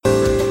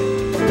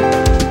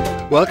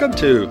Welcome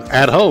to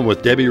At Home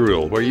with Debbie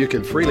Rule, where you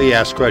can freely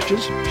ask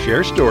questions,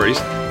 share stories,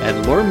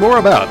 and learn more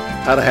about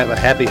how to have a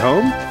happy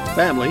home,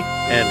 family,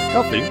 and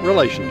healthy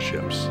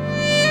relationships.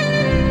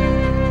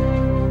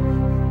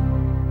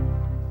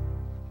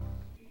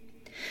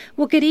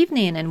 Well, good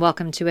evening and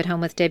welcome to At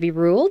Home with Debbie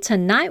Rule.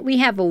 Tonight we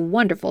have a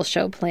wonderful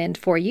show planned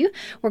for you.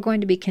 We're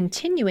going to be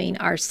continuing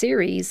our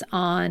series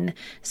on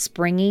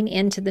springing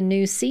into the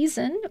new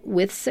season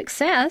with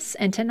success.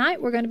 And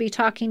tonight we're going to be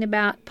talking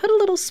about put a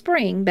little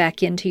spring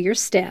back into your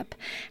step,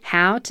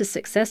 how to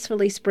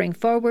successfully spring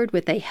forward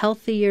with a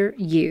healthier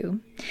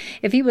you.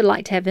 If you would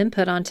like to have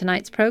input on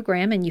tonight's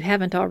program and you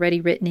haven't already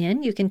written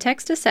in, you can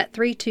text us at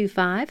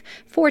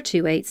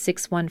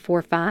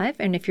 325-428-6145.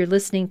 And if you're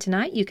listening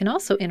tonight, you can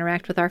also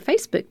interact with our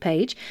Facebook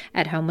page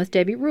at Home with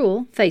Debbie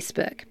Rule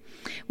Facebook.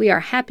 We are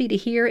happy to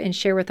hear and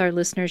share with our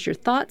listeners your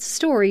thoughts,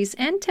 stories,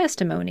 and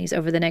testimonies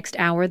over the next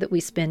hour that we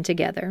spend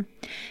together.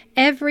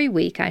 Every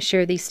week I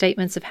share these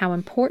statements of how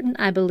important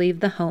I believe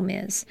the home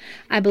is.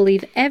 I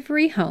believe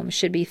every home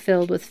should be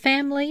filled with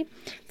family,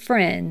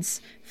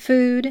 friends,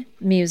 food,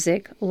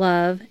 music,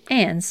 love,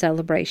 and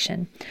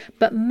celebration.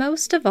 But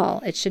most of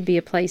all, it should be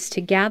a place to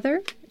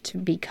gather, to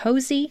be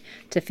cozy,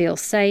 to feel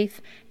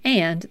safe,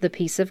 and the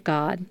peace of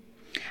God.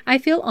 I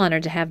feel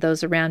honored to have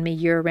those around me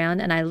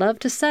year-round, and I love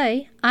to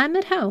say I'm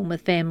at home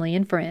with family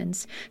and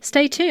friends.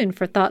 Stay tuned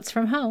for Thoughts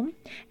from Home.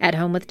 At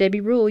Home with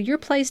Debbie Rule, your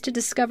place to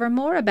discover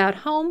more about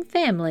home,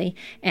 family,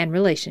 and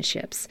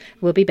relationships.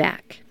 We'll be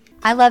back.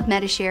 I love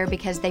Medi-Share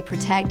because they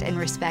protect and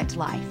respect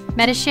life.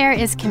 Medi-Share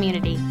is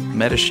community.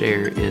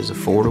 Medi-Share is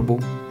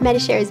affordable.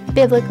 Medi-Share is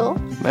biblical.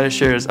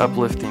 Medi-Share is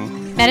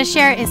uplifting.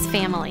 Medi-Share is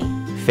family.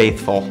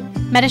 Faithful.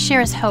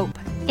 Medi-Share is hope.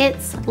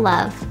 It's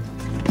love.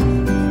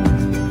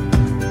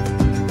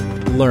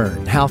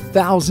 Learn how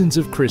thousands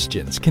of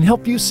Christians can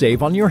help you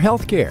save on your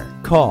health care.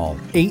 Call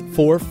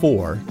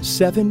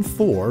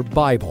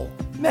 844-74-BIBLE.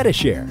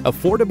 Medi-Share,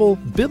 affordable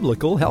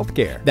biblical health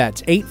care.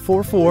 That's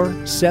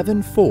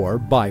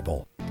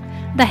 844-74-BIBLE.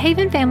 The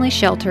Haven Family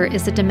Shelter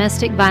is a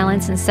domestic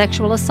violence and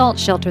sexual assault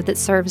shelter that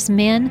serves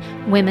men,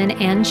 women,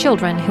 and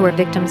children who are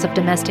victims of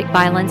domestic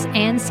violence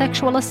and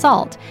sexual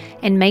assault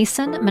in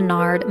Mason,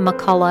 Menard,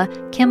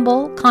 McCullough,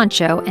 Kimball,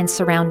 Concho, and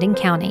surrounding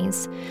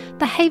counties.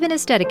 The Haven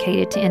is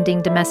dedicated to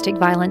ending domestic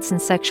violence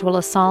and sexual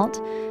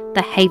assault.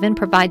 The Haven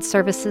provides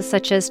services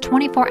such as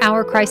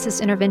 24-hour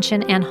crisis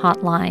intervention and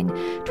hotline,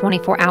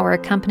 24-hour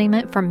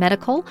accompaniment for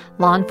medical,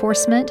 law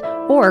enforcement,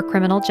 or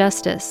criminal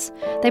justice.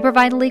 They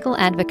provide legal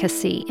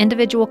advocacy,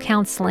 individual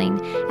counseling,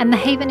 and the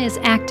Haven is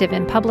active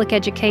in public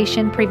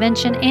education,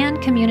 prevention,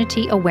 and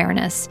community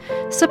awareness.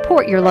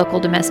 Support your local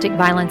domestic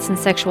violence and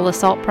sexual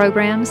assault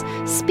programs.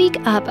 Speak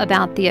up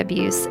about the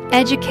abuse.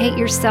 Educate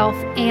yourself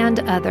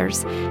and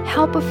others.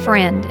 Help a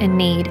friend in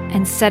need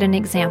and set an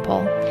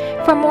example.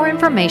 For more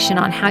information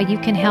on how you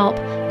can help,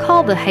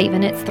 call the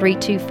Haven at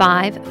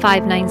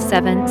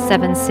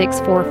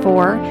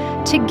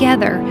 325-597-7644.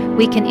 Together,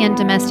 we can end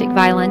domestic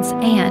violence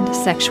and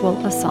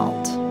sexual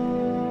assault.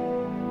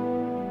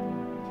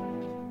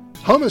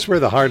 Home is where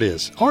the heart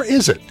is, or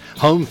is it?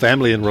 Home,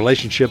 family, and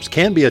relationships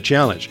can be a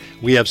challenge.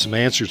 We have some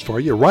answers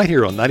for you right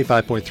here on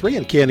 95.3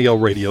 and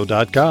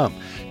KNELradio.com.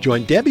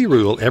 Join Debbie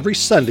Rule every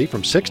Sunday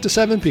from 6 to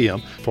 7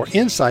 p.m. for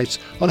insights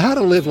on how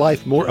to live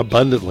life more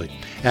abundantly.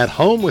 At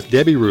Home with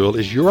Debbie Rule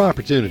is your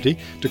opportunity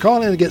to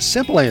call in and get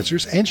simple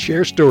answers and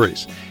share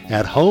stories.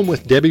 At Home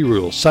with Debbie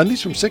Rule,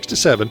 Sundays from 6 to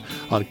 7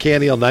 on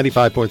KNEL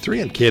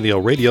 95.3 and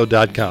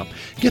KNELradio.com.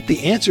 Get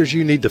the answers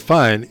you need to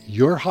find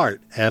your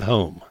heart at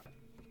home.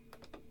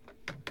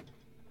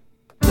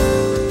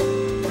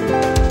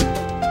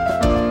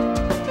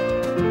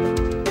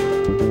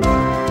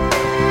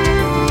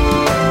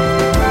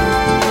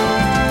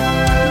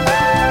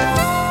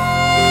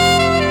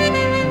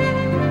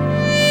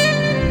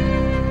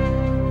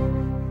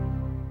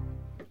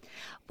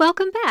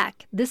 Welcome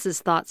back. This is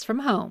Thoughts from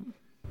Home.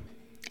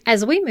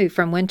 As we move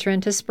from winter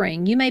into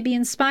spring, you may be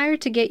inspired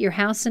to get your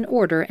house in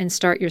order and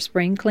start your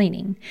spring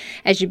cleaning.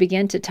 As you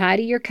begin to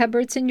tidy your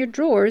cupboards and your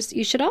drawers,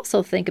 you should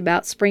also think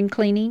about spring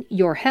cleaning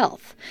your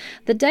health.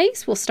 The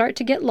days will start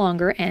to get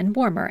longer and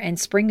warmer, and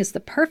spring is the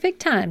perfect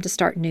time to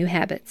start new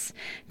habits.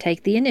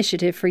 Take the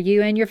initiative for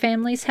you and your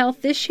family's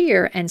health this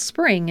year and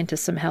spring into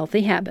some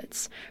healthy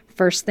habits.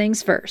 First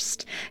things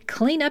first,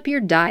 clean up your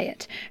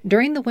diet.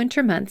 During the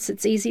winter months,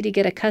 it's easy to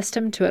get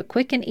accustomed to a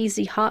quick and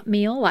easy hot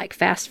meal like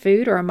fast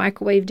food or a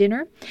microwave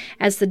dinner.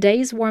 As the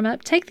days warm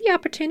up, take the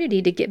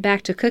opportunity to get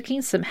back to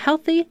cooking some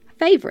healthy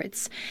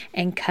favorites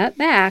and cut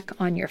back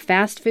on your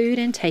fast food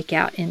and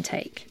takeout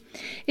intake.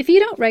 If you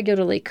don't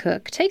regularly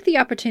cook, take the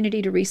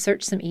opportunity to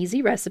research some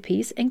easy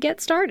recipes and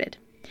get started.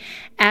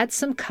 Add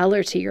some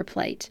color to your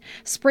plate.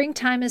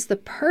 Springtime is the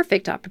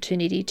perfect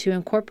opportunity to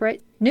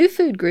incorporate new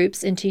food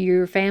groups into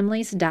your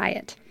family's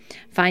diet.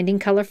 Finding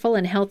colorful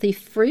and healthy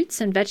fruits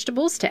and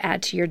vegetables to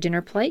add to your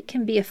dinner plate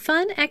can be a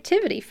fun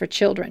activity for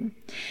children.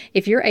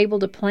 If you're able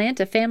to plant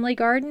a family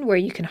garden where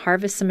you can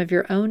harvest some of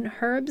your own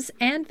herbs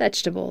and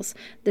vegetables,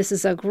 this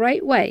is a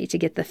great way to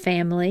get the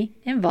family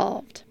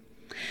involved.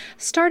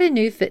 Start a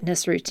new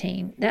fitness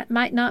routine. That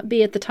might not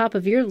be at the top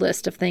of your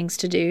list of things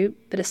to do,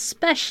 but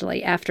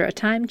especially after a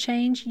time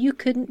change, you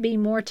couldn't be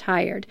more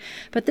tired.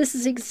 But this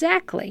is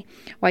exactly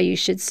why you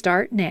should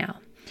start now.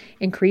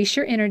 Increase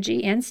your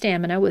energy and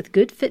stamina with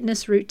good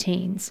fitness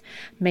routines.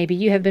 Maybe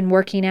you have been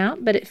working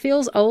out, but it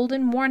feels old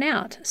and worn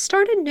out.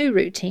 Start a new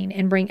routine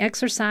and bring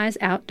exercise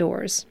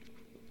outdoors.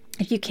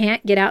 If you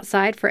can't get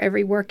outside for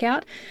every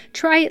workout,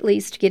 try at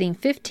least getting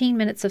 15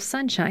 minutes of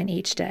sunshine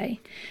each day.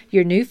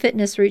 Your new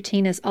fitness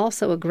routine is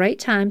also a great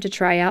time to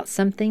try out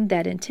something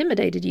that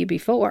intimidated you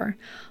before.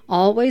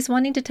 Always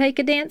wanting to take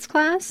a dance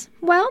class?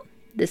 Well,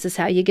 this is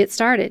how you get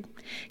started.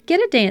 Get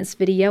a dance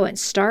video and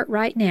start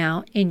right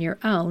now in your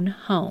own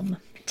home.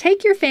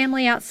 Take your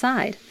family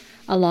outside.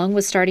 Along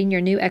with starting your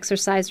new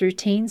exercise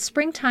routine,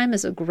 springtime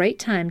is a great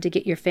time to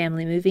get your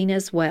family moving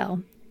as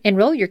well.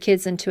 Enroll your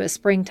kids into a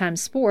springtime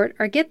sport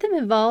or get them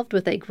involved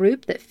with a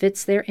group that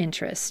fits their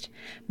interest.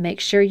 Make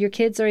sure your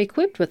kids are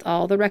equipped with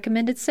all the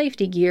recommended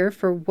safety gear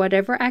for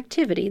whatever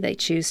activity they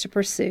choose to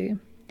pursue.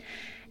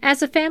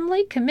 As a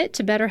family, commit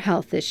to better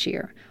health this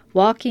year.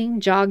 Walking,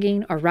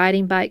 jogging, or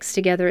riding bikes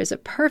together is a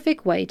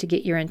perfect way to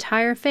get your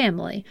entire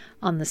family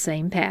on the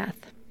same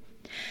path.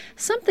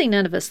 Something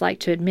none of us like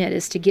to admit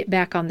is to get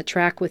back on the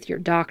track with your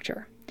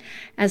doctor.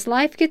 As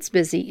life gets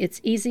busy,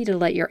 it's easy to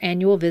let your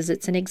annual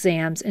visits and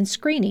exams and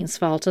screenings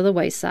fall to the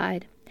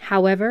wayside.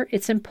 However,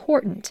 it's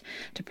important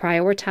to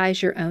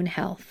prioritize your own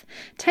health.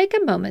 Take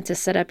a moment to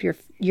set up your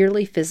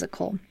yearly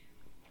physical.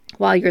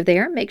 While you're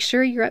there, make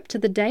sure you're up to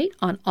the date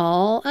on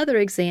all other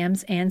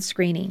exams and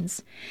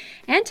screenings.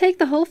 And take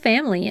the whole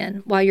family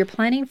in. While you're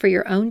planning for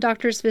your own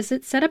doctor's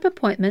visit, set up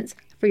appointments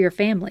for your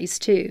families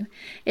too.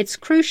 It's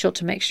crucial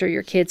to make sure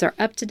your kids are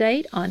up to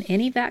date on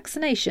any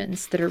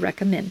vaccinations that are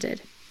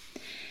recommended.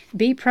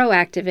 Be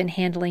proactive in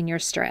handling your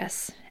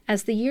stress.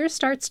 As the year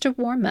starts to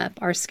warm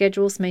up, our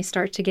schedules may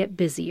start to get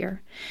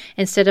busier.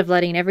 Instead of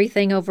letting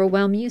everything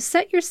overwhelm you,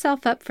 set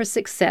yourself up for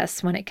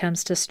success when it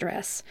comes to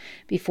stress.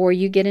 Before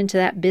you get into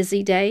that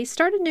busy day,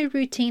 start a new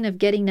routine of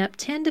getting up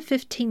 10 to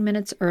 15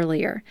 minutes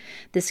earlier.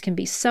 This can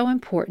be so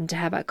important to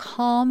have a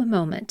calm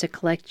moment to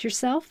collect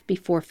yourself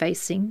before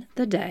facing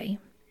the day.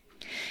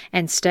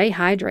 And stay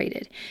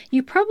hydrated.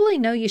 You probably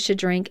know you should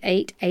drink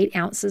 8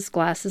 ounces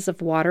glasses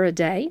of water a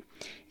day.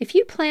 If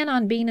you plan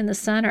on being in the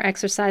sun or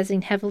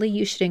exercising heavily,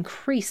 you should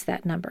increase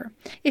that number.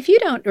 If you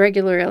don't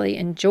regularly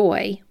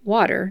enjoy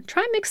water,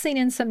 try mixing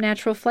in some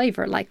natural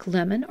flavor like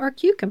lemon or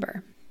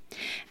cucumber.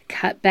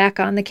 Cut back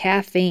on the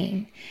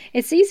caffeine.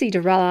 It's easy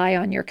to rely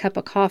on your cup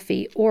of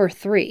coffee or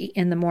 3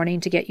 in the morning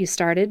to get you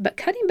started, but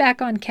cutting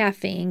back on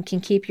caffeine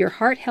can keep your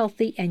heart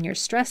healthy and your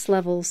stress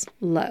levels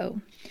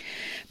low.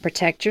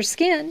 Protect your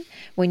skin.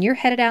 When you're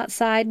headed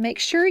outside, make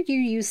sure you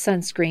use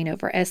sunscreen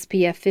over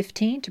SPF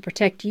 15 to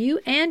protect you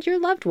and your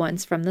loved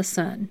ones from the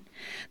sun.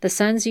 The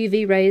sun's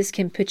UV rays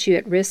can put you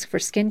at risk for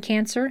skin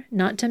cancer,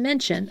 not to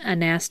mention a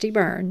nasty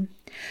burn.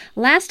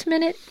 Last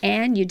minute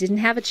and you didn't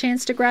have a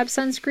chance to grab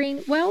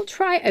sunscreen? Well,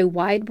 try a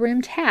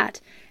wide-brimmed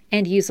hat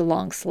and use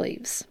long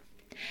sleeves.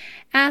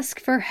 Ask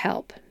for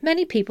help.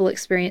 Many people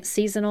experience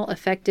seasonal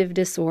affective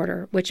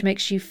disorder, which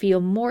makes you feel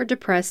more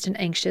depressed and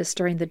anxious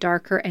during the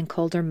darker and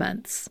colder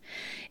months.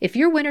 If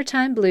your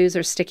wintertime blues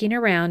are sticking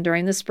around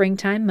during the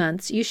springtime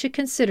months, you should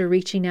consider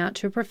reaching out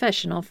to a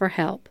professional for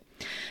help.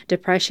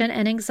 Depression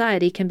and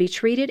anxiety can be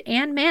treated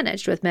and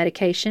managed with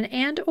medication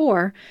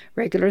and/or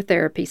regular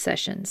therapy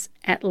sessions.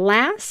 At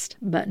last,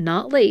 but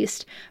not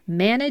least,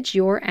 manage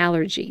your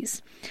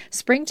allergies.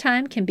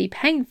 Springtime can be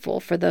painful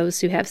for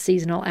those who have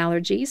seasonal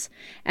allergies.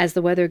 As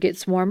the weather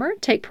gets warmer,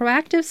 take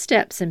proactive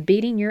steps in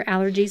beating your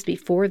allergies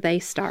before they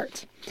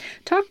start.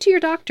 Talk to your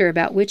doctor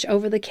about which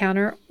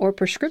over-the-counter or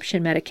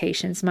prescription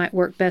medications might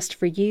work best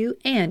for you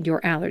and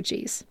your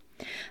allergies.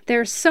 There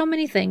are so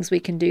many things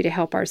we can do to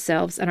help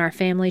ourselves and our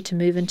family to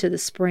move into the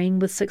spring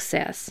with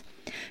success.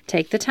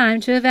 Take the time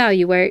to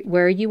evaluate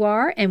where you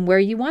are and where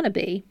you want to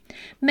be.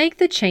 Make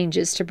the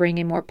changes to bring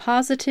a more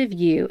positive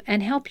you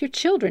and help your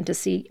children to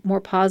see more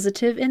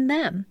positive in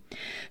them.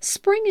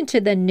 Spring into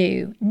the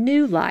new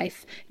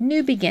life,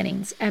 new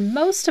beginnings, and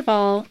most of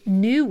all,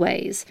 new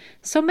ways.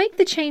 So make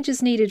the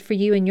changes needed for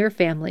you and your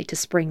family to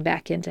spring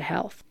back into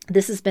health.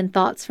 This has been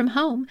Thoughts from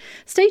Home.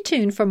 Stay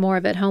tuned for more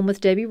of At Home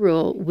with Debbie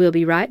Rule. We'll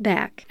be right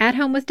back. At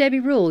Home with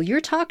Debbie Rule,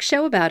 your talk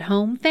show about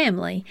home,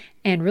 family,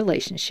 and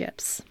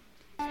relationships.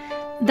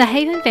 The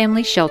Haven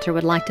Family Shelter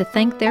would like to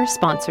thank their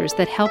sponsors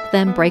that help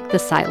them break the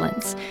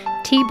silence.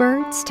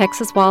 T-Birds,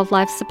 Texas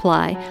Wildlife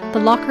Supply, the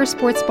Locker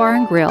Sports Bar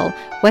and Grill,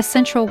 West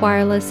Central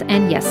Wireless,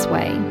 and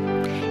Yesway.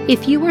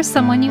 If you or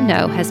someone you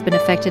know has been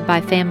affected by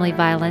family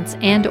violence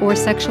and or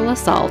sexual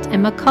assault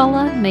in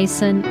McCullough,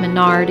 Mason,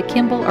 Menard,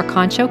 Kimball, or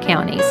Concho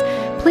counties,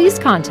 please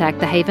contact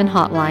the Haven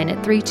Hotline at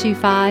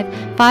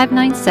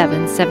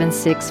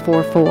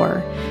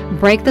 325-597-7644.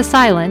 Break the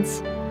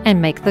silence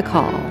and make the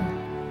call.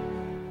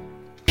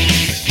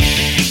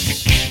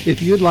 If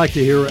you'd like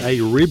to hear a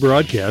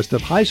rebroadcast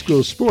of high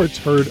school sports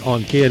heard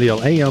on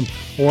KNEL AM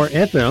or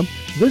FM,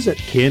 visit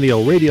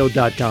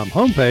KNELradio.com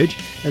homepage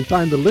and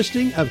find the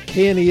listing of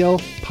KNEL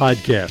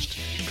podcasts.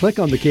 click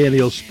on the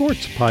KNEL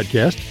Sports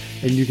Podcast,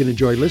 and you can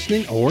enjoy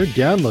listening or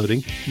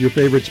downloading your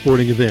favorite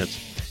sporting events.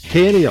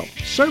 KNEL,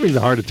 serving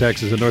the heart of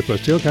Texas and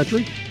Northwest Hill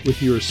Country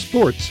with your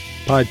sports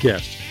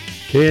podcast.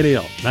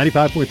 KNEL,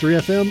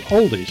 95.3 FM,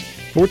 Oldies,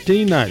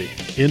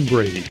 1490 in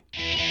Brady.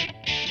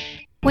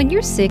 When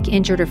you're sick,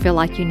 injured, or feel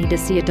like you need to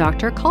see a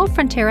doctor, call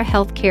Frontera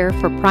Healthcare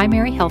for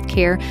primary health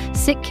care,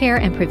 sick care,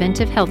 and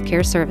preventive health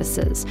care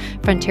services.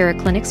 Frontera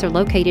clinics are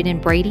located in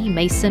Brady,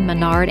 Mason,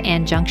 Menard,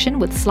 and Junction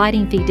with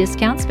sliding fee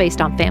discounts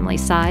based on family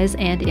size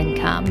and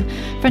income.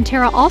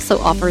 Frontera also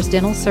offers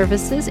dental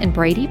services in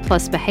Brady,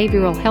 plus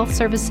behavioral health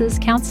services,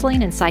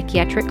 counseling, and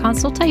psychiatric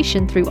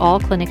consultation through all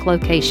clinic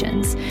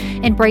locations.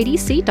 In Brady,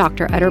 see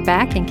Dr.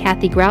 Utterback and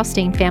Kathy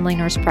Graustein, family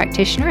nurse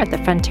practitioner at the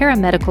Frontera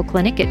Medical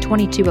Clinic at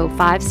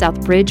 2205 South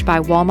Bridge by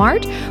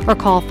Walmart, or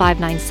call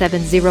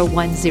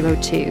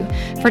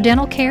 597-0102. For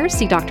dental care,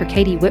 see Dr.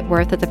 Katie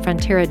Whitworth at the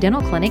Frontera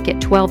Dental Clinic at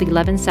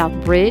 1211 South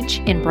Bridge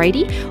in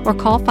Brady, or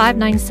call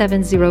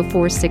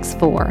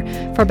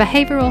 597-0464. For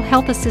behavioral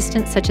health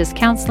assistance such as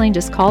counseling,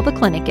 just call the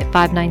clinic at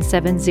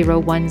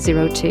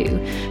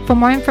 597-0102. For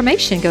more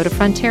information, go to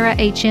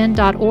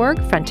fronterahn.org,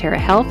 Frontera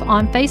Health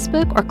on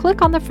Facebook, or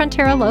click on the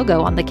Frontera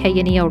logo on the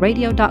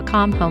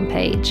KNELradio.com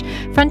homepage.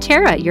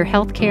 Frontera, your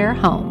healthcare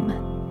home.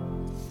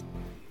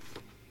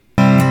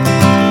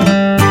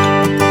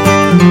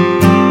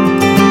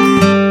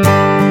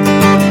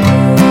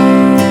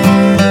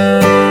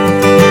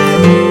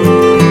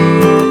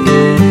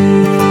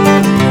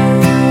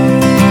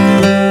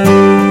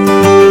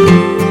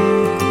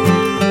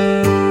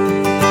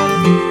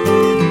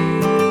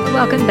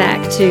 Welcome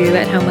back to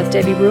At Home with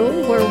Debbie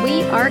Rule, where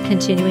we are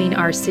continuing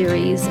our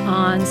series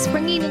on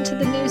springing into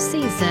the new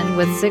season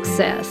with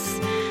success.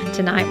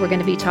 Tonight we're going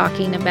to be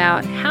talking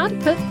about how to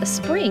put a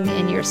spring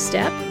in your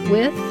step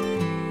with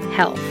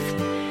health.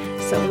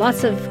 So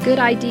lots of good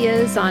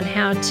ideas on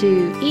how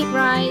to eat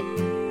right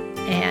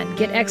and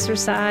get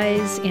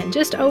exercise and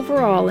just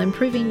overall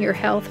improving your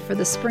health for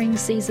the spring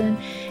season,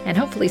 and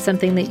hopefully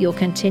something that you'll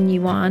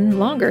continue on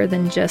longer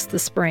than just the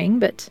spring,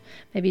 but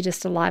maybe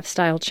just a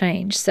lifestyle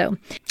change. So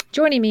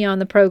joining me on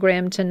the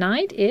program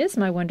tonight is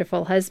my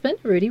wonderful husband,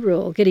 Rudy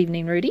Rule. Good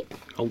evening, Rudy.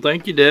 Oh,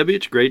 thank you, Debbie.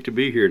 It's great to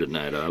be here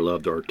tonight. I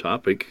loved our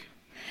topic.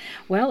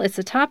 Well, it's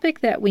a topic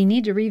that we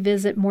need to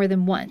revisit more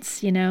than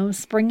once,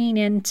 springing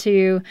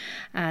into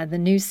the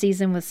new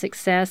season with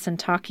success and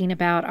talking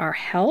about our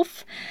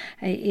health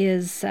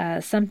is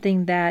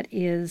something that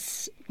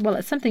is, well,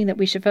 it's something that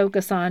we should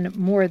focus on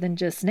more than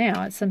just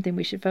now. It's something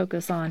we should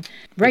focus on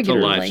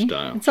regularly.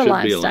 It's a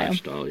lifestyle. Should be a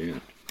lifestyle, yeah.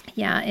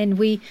 Yeah, and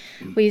we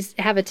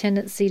have a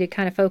tendency to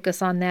kind of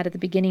focus on that at the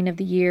beginning of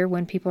the year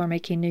when people are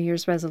making New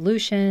Year's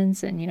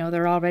resolutions and,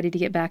 they're all ready to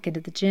get back into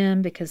the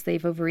gym because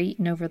they've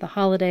overeaten over the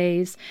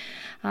holidays.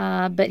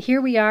 But here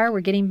we are.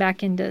 We're getting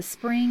back into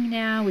spring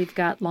now. We've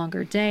got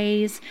longer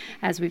days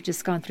as we've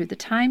just gone through the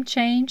time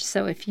change.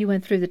 So if you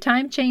went through the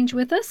time change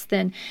with us,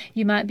 then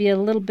you might be a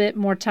little bit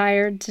more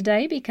tired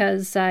today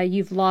because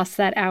you've lost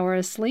that hour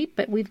of sleep.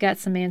 But we've got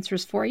some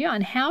answers for you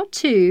on how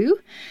to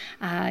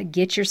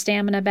get your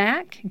stamina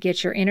back,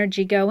 get your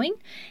energy going,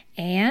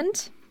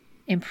 and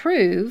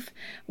improve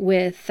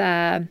with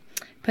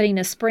putting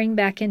a spring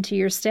back into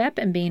your step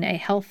and being a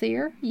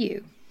healthier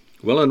you.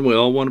 Well, and we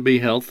all want to be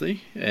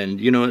healthy.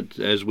 And,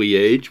 as we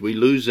age, we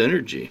lose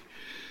energy.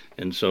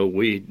 And so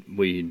we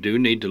do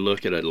need to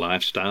look at a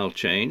lifestyle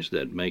change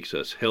that makes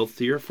us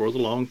healthier for the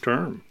long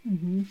term.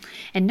 Mm-hmm.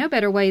 And no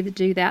better way to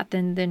do that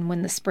than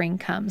when the spring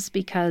comes,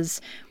 because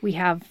we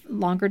have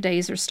longer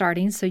days are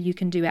starting, so you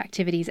can do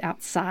activities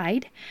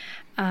outside.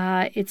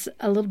 It's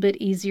a little bit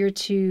easier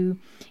to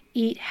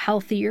eat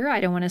healthier.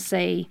 I don't want to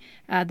say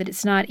that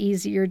it's not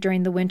easier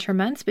during the winter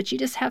months, but you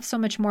just have so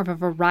much more of a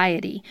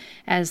variety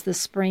as the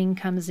spring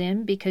comes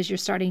in because you're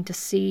starting to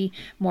see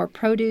more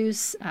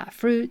produce,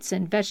 fruits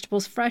and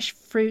vegetables, fresh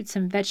fruits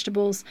and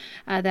vegetables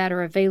that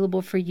are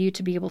available for you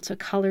to be able to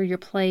color your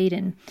plate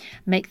and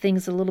make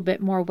things a little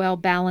bit more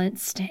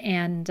well-balanced.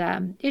 And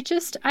it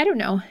just, I don't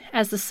know,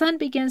 as the sun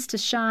begins to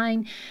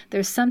shine,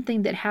 there's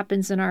something that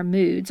happens in our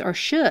moods, or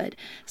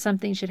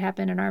something should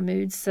happen in our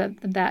moods so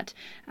that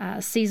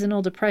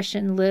seasonal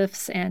depression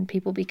lifts and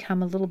people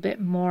become a little bit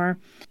more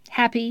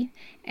happy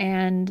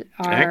and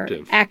are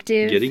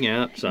active, getting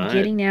outside,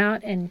 getting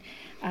out and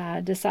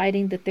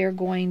deciding that they're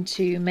going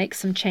to make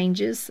some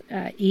changes.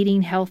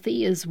 Eating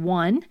healthy is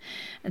one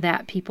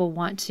that people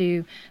want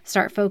to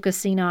start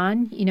focusing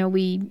on.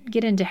 We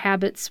get into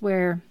habits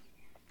where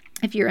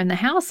if you're in the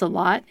house a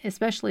lot,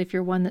 especially if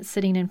you're one that's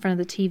sitting in front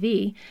of the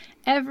TV,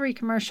 every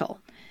commercial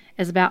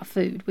is about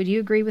food. Would you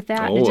agree with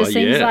that? Oh, it just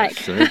seems like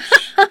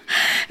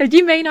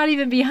you may not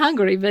even be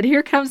hungry, but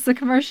here comes the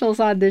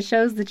commercials on the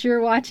shows that you're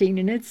watching,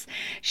 and it's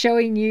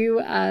showing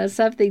you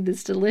something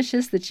that's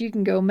delicious that you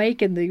can go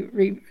make in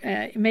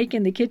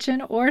the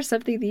kitchen, or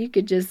something that you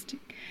could just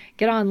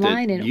get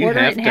online and order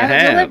it and have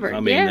it delivered.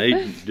 I mean,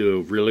 they do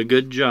a really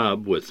good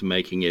job with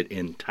making it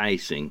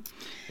enticing,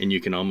 and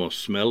you can almost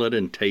smell it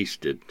and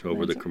taste it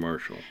over the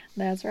commercial.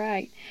 That's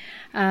right.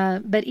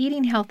 But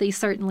eating healthy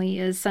certainly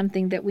is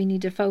something that we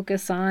need to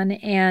focus on,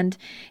 and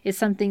is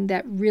something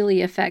that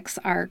really affects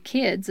our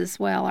kids as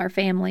well, our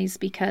families,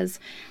 because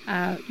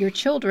your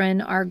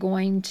children are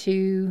going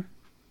to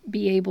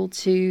be able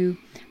to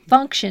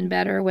function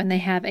better when they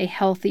have a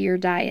healthier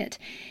diet.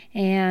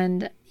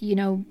 And,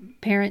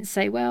 parents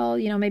say, well,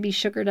 maybe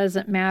sugar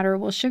doesn't matter.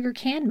 Well, sugar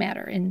can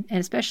matter, and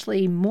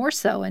especially more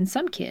so in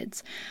some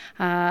kids.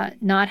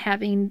 Not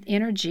having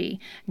energy,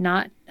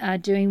 not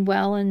doing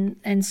well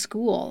in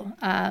school,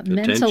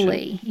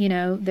 mentally,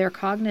 their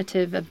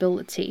cognitive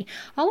ability.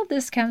 All of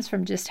this comes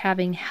from just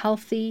having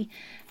healthy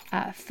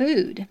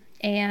food.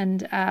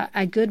 And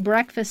a good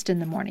breakfast in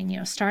the morning,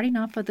 starting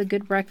off with a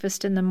good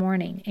breakfast in the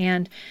morning,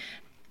 and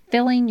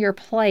filling your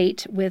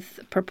plate with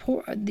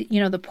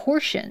the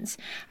portions.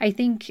 I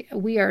think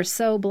we are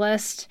so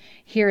blessed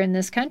here in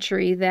this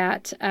country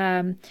that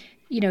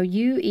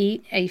you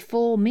eat a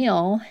full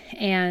meal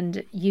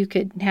and you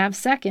could have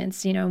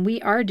seconds.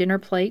 Our dinner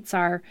plates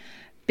are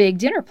big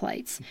dinner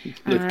plates.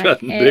 They've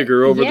gotten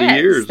bigger over the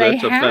years.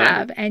 That's a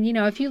fact. And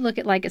if you look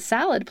at like a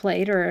salad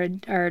plate or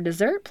a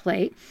dessert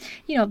plate,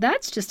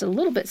 that's just a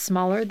little bit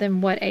smaller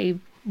than what a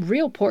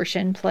real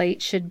portion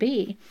plate should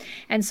be.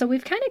 And so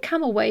we've kind of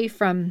come away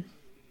from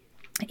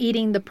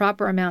eating the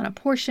proper amount of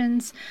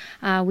portions.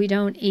 We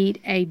don't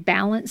eat a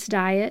balanced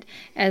diet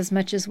as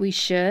much as we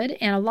should.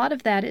 And a lot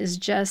of that is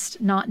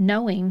just not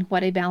knowing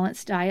what a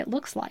balanced diet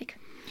looks like.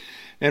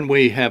 And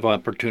we have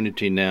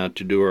opportunity now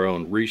to do our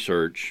own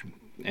research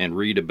and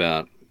read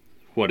about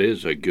what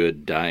is a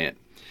good diet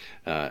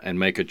and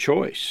make a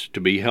choice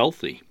to be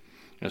healthy.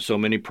 So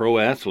many pro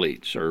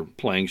athletes are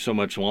playing so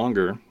much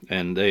longer,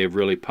 and they have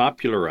really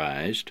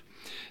popularized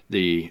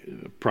the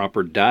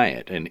proper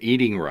diet and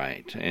eating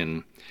right.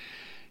 And,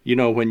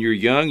 when you're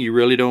young, you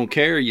really don't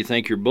care. You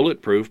think you're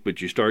bulletproof,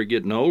 but you start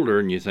getting older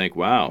and you think,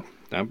 wow,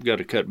 I've got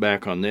to cut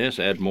back on this,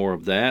 add more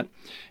of that.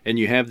 And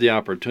you have the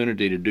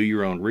opportunity to do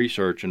your own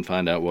research and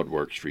find out what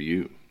works for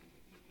you.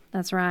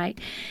 That's right.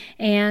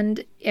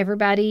 And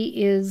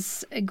everybody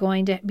is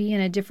going to be in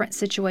a different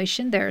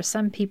situation. There are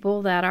some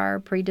people that are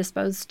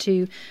predisposed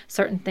to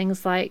certain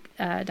things like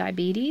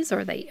diabetes,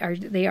 or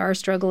they are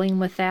struggling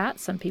with that.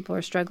 Some people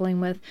are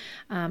struggling with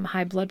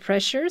high blood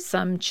pressure.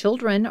 Some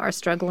children are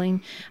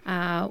struggling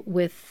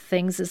with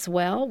things as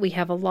well. We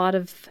have a lot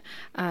of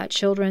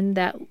children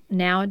that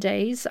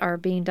nowadays are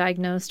being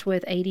diagnosed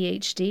with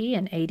ADHD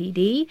and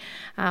ADD.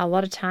 A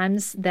lot of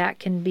times that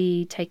can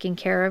be taken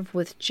care of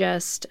with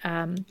just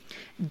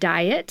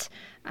diet.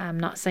 I'm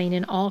not saying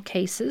in all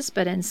cases,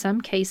 but in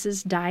some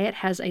cases, diet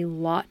has a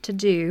lot to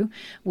do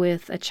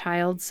with a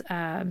child's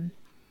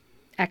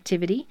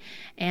activity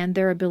and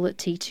their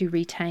ability to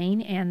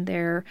retain and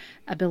their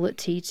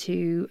ability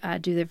to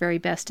do their very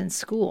best in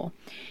school.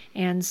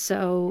 And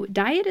so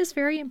diet is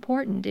very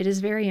important. It is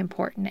very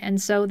important.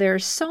 And so there are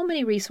so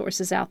many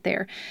resources out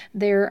there.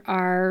 There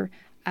are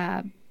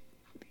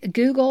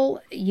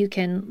Google, you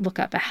can look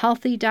up a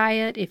healthy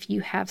diet if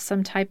you have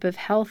some type of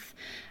health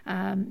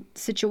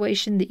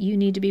situation that you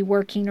need to be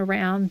working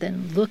around.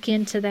 Then look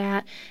into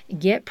that,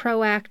 get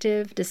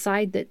proactive,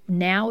 decide that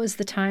now is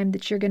the time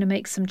that you're going to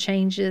make some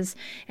changes,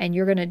 and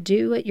you're going to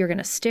do it. You're going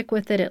to stick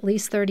with it at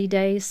least 30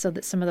 days so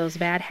that some of those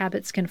bad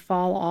habits can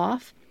fall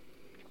off.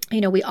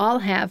 We all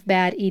have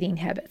bad eating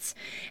habits,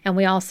 and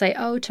we all say,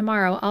 oh,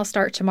 tomorrow, I'll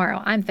start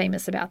tomorrow. I'm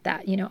famous about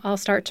that. I'll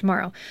start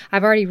tomorrow.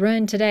 I've already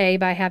ruined today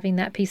by having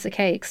that piece of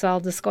cake, so I'll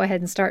just go ahead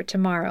and start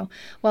tomorrow.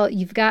 Well,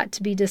 you've got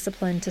to be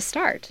disciplined to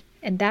start.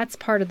 And that's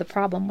part of the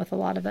problem with a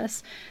lot of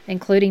us,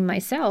 including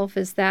myself,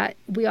 is that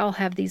we all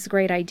have these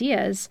great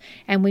ideas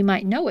and we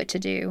might know what to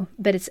do,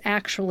 but it's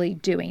actually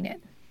doing it.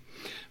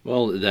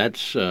 Well,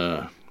 that's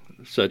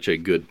such a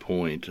good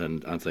point,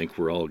 and I think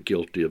we're all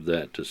guilty of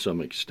that to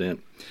some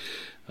extent.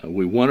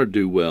 We want to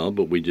do well,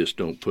 but we just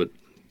don't put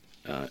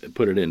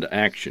it into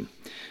action.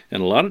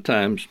 And a lot of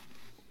times,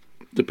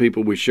 the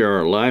people we share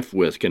our life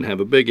with can have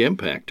a big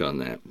impact on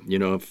that.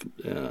 If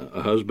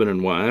a husband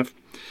and wife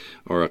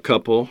or a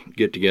couple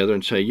get together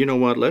and say, you know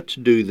what, let's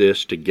do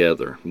this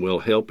together. We'll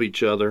help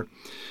each other.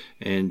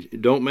 And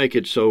don't make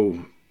it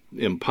so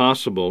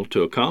impossible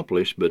to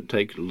accomplish, but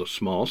take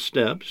small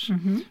steps,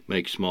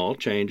 make small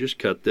changes,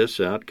 cut this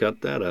out, cut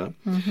that out.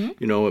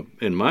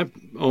 In my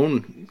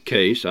own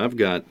case, I've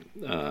got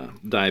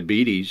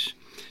diabetes.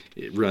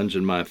 It runs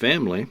in my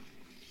family.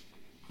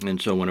 And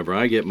so whenever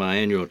I get my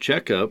annual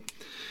checkup,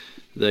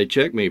 they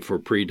check me for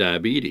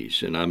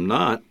pre-diabetes. And I'm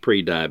not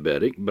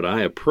pre-diabetic, but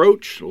I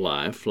approach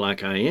life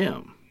like I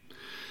am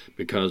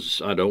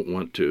because I don't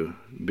want to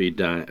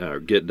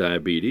get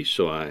diabetes,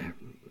 so I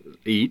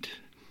eat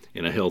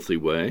in a healthy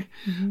way.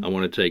 I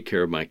want to take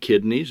care of my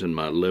kidneys and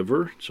my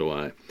liver, so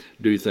I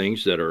do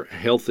things that are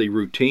healthy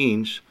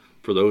routines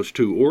for those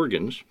two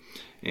organs.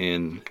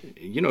 And,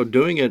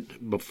 doing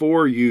it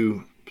before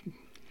you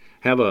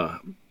have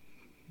a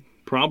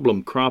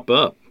problem crop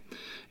up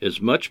is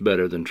much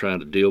better than trying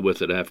to deal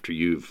with it after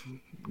you've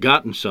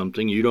gotten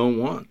something you don't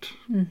want.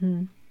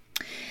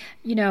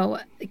 You know,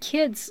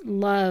 kids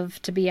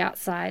love to be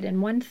outside,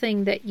 and one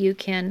thing that you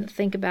can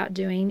think about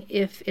doing,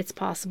 if it's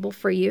possible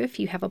for you, if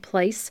you have a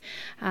place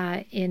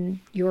in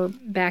your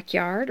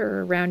backyard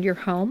or around your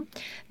home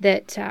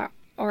that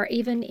or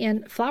even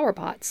in flower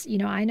pots. You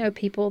know, I know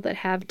people that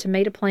have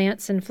tomato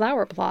plants and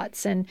flower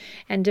plots and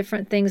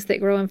different things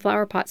that grow in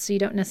flower pots, so you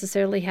don't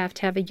necessarily have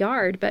to have a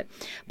yard. But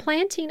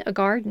planting a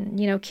garden,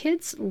 you know,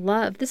 kids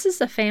love, this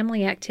is a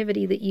family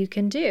activity that you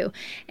can do.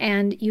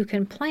 And you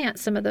can plant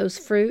some of those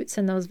fruits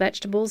and those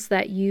vegetables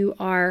that you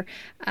are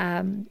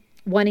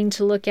wanting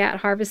to look at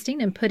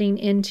harvesting and putting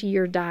into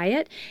your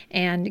diet,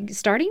 and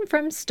starting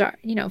from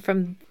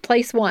from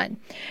place one,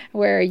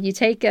 where you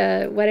take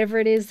whatever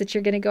it is that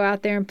you're going to go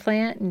out there and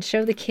plant and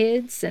show the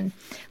kids and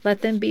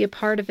let them be a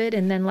part of it,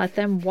 and then let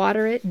them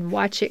water it and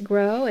watch it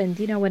grow. And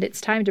you know, when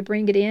it's time to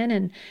bring it in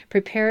and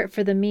prepare it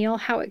for the meal,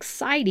 how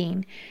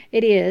exciting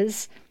it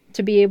is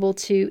to be able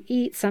to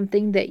eat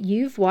something that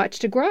you've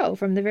watched to grow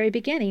from the very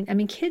beginning. I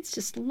mean, kids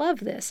just love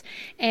this,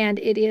 and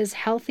it is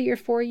healthier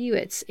for you.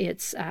 It's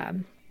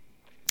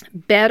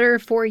better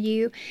for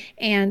you.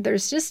 And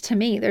there's just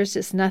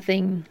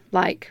nothing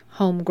like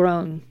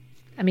homegrown.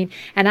 I mean,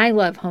 and I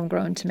love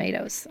homegrown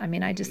tomatoes. I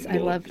mean, I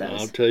love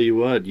those. I'll tell you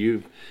what,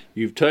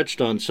 you've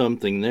touched on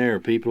something there.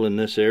 People in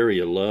this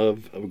area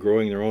love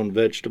growing their own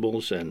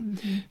vegetables,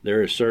 and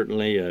there is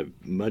certainly a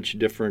much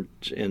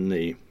difference in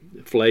the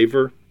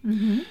flavor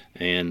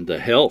and the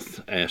health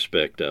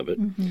aspect of it.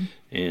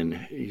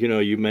 And, you know,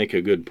 you make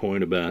a good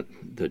point about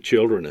the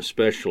children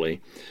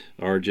especially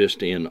are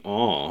just in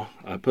awe.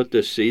 I put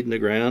this seed in the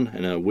ground,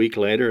 and a week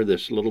later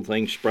this little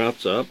thing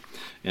sprouts up,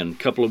 and a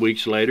couple of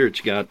weeks later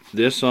it's got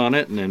this on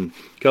it, and then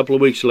a couple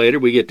of weeks later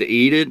we get to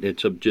eat it.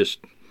 It's just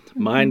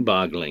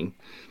mind-boggling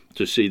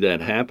to see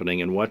that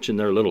happening and watching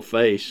their little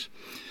face,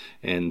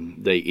 and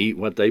they eat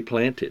what they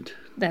planted.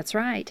 That's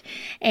right.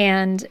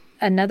 And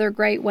another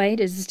great way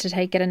to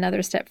take it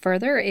another step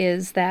further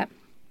is that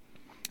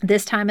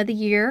this time of the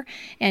year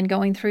and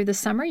going through the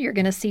summer, you're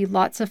going to see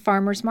lots of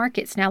farmers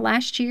markets. Now,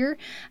 last year,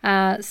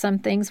 some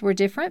things were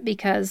different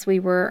because we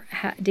were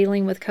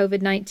dealing with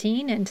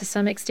COVID-19, and to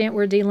some extent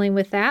we're dealing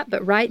with that.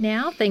 But right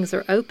now, things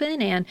are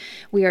open, and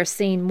we are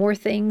seeing more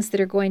things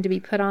that are going to be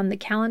put on the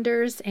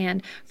calendars,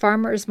 and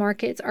farmers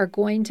markets are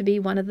going to be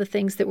one of the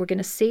things that we're going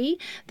to see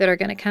that are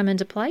going to come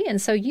into play. And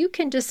so you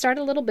can just start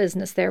a little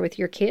business there with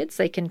your kids.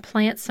 They can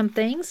plant some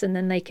things, and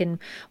then they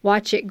can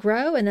watch it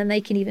grow, and then they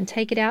can even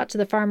take it out to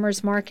the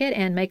farmers market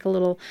and make a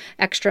little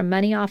extra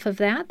money off of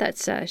that.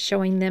 That's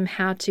showing them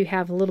how to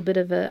have a little bit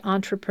of an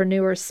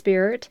entrepreneur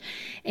spirit,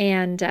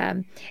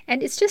 and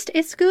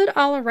it's good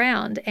all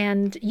around.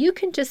 And you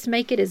can just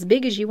make it as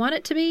big as you want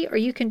it to be, or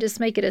you can just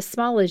make it as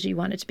small as you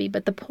want it to be.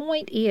 But the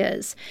point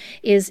is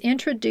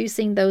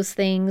introducing those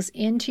things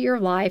into your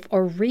life,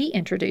 or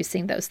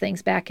reintroducing those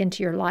things back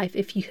into your life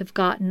if you have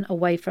gotten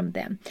away from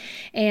them.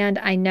 And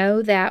I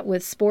know that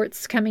with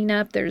sports coming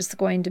up, there's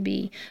going to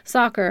be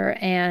soccer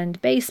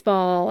and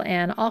baseball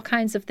and all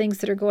kinds of things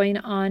that are going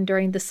on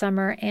during the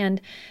summer and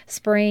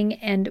spring.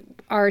 And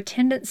our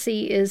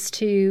tendency is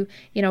to,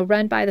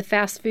 run by the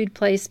fast food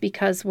place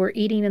because we're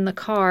eating in the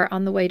car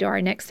on the way to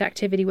our next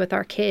activity with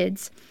our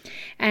kids.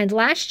 And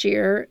last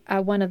year,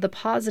 one of the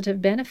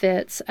positive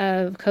benefits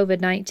of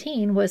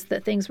COVID-19 was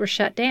that things were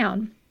shut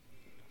down.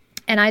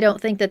 And I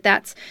don't think that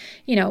that's,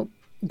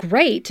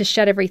 great to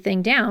shut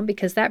everything down,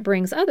 because that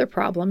brings other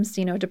problems,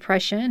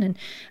 depression and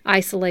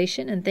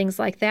isolation and things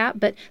like that.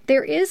 But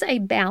there is a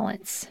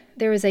balance.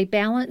 There is a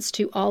balance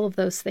to all of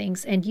those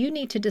things. And you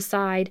need to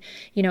decide,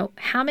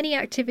 how many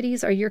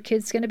activities are your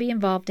kids going to be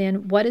involved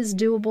in? What is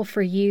doable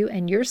for you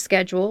and your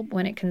schedule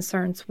when it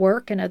concerns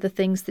work and other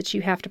things that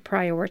you have to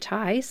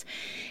prioritize?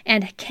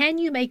 And can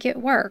you make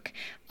it work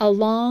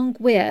along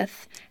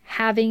with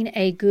having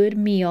a good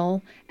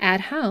meal at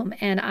home?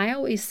 And I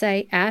always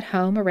say at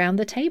home around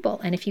the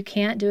table. And if you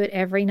can't do it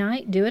every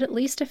night, do it at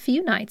least a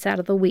few nights out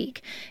of the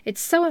week.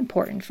 It's so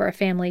important for a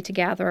family to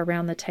gather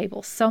around the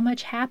table. So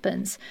much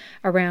happens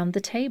around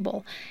the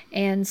table.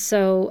 And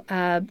so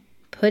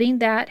putting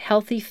that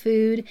healthy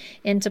food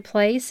into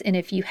place, and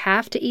if you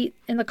have to eat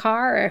in the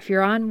car, or if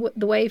you're on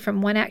the way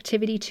from one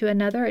activity to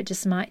another, it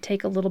just might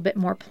take a little bit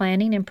more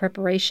planning and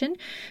preparation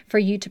for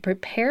you to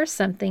prepare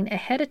something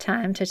ahead of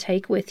time to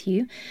take with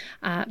you.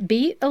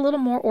 Be a little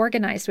more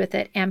organized with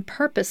it and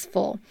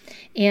purposeful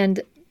in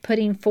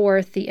putting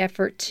forth the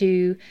effort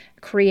to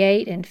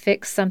create and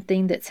fix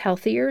something that's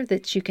healthier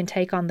that you can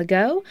take on the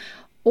go,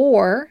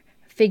 or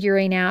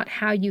figuring out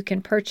how you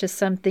can purchase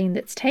something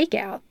that's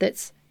takeout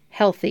that's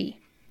healthy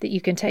that you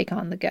can take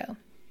on the go.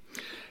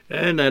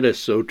 And that is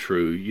so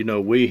true.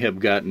 We have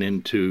gotten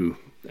into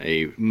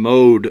a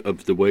mode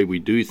of the way we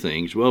do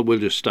things. Well, we'll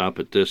just stop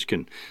at this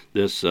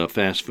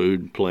fast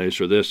food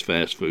place or this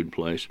fast food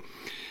place.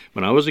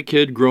 When I was a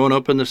kid growing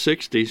up in the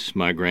 60s,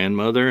 my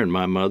grandmother and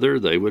my mother,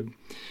 they would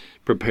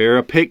prepare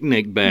a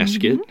picnic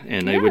basket,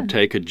 and they would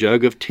take a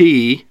jug of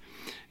tea,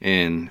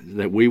 and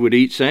that we would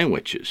eat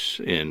sandwiches.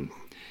 And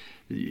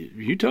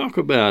you talk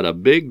about a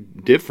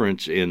big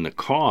difference in the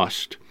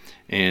cost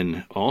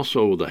and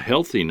also the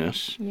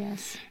healthiness.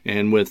 Yes.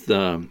 And with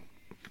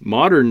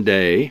modern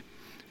day,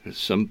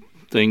 some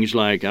things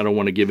like, I don't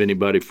want to give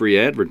anybody free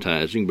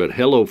advertising, but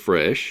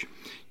HelloFresh,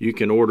 you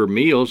can order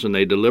meals and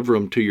they deliver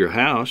them to your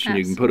house, and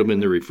you can put them in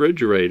the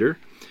refrigerator,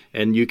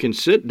 and you can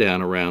sit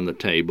down around the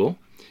table.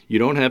 You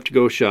don't have to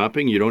go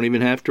shopping. You don't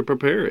even have to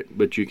prepare it,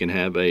 but you can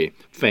have a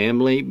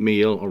family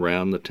meal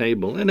around the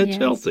table, and it's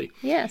healthy.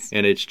 Yes.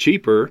 And it's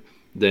cheaper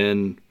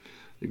than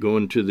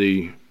going to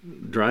the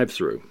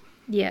drive-through.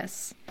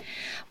 Yes.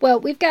 Well,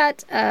 we've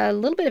got a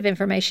little bit of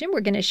information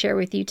we're going to share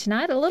with you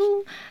tonight, a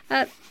little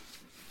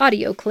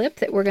audio clip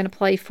that we're going to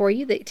play for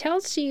you that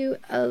tells you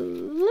a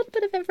little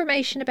bit of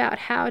information about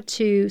how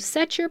to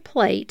set your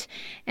plate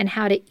and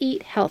how to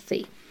eat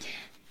healthy.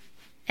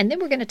 And then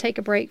we're going to take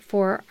a break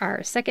for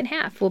our second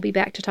half. We'll be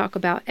back to talk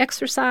about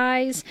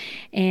exercise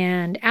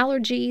and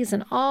allergies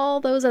and all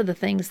those other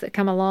things that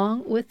come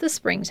along with the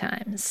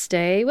springtime.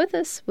 Stay with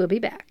us. We'll be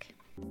back.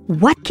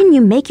 What can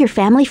you make your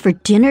family for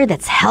dinner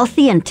that's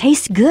healthy and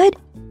tastes good?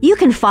 You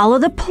can follow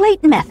the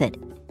plate method.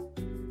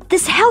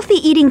 This healthy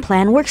eating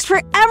plan works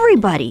for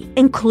everybody,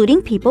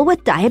 including people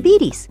with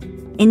diabetes.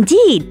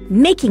 Indeed,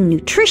 making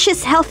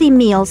nutritious, healthy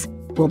meals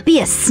will be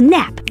a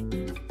snap.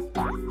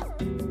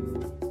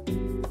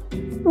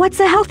 What's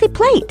a healthy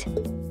plate?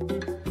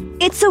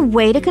 It's a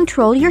way to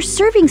control your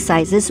serving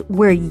sizes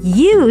where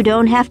you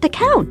don't have to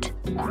count.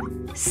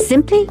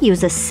 Simply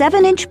use a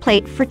 7-inch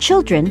plate for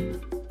children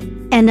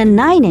and a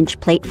 9-inch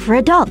plate for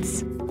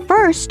adults.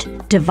 First,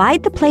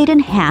 divide the plate in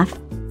half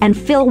and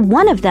fill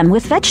one of them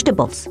with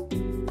vegetables.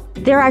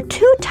 There are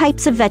 2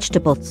 types of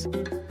vegetables: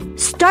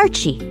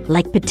 starchy,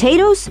 like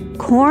potatoes,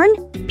 corn,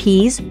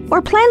 peas,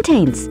 or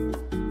plantains,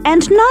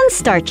 and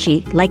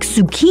non-starchy, like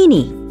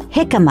zucchini,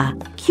 jicama,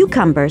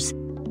 cucumbers,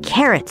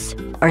 carrots,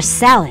 or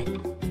salad.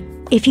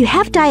 If you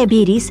have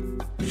diabetes,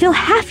 fill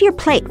half your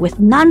plate with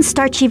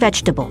non-starchy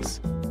vegetables.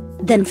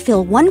 Then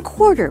fill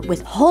 1/4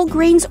 with whole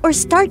grains or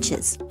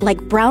starches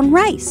like brown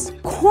rice,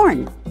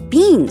 corn,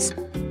 beans,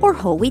 or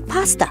whole wheat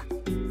pasta.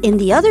 In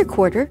the other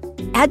quarter,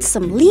 add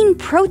some lean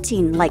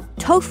protein like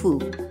tofu,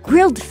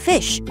 grilled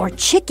fish, or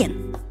chicken.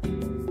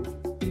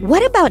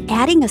 What about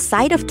adding a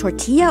side of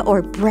tortilla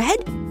or bread?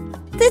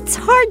 That's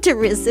hard to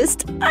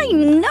resist, I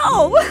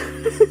know!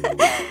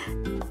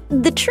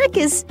 The trick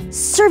is,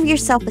 serve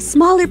yourself a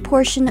smaller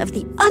portion of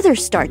the other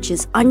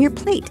starches on your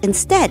plate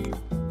instead.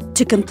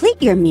 To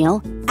complete your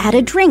meal, add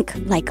a drink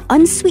like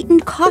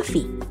unsweetened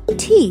coffee,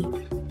 tea,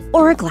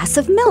 or a glass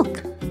of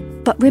milk.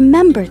 But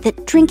remember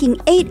that drinking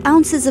 8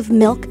 ounces of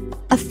milk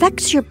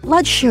affects your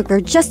blood sugar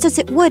just as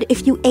it would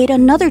if you ate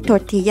another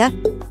tortilla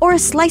or a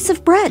slice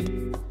of bread.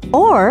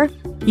 Or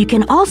you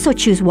can also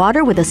choose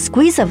water with a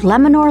squeeze of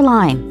lemon or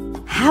lime.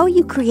 How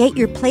you create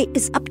your plate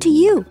is up to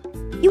you.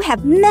 You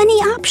have many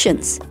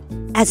options,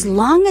 as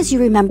long as you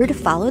remember to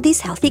follow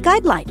these healthy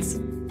guidelines.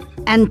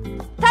 And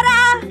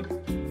ta-da!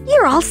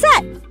 You're all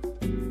set!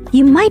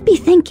 You might be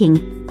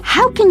thinking,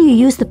 how can you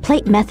use the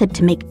plate method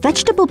to make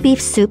vegetable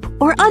beef soup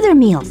or other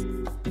meals?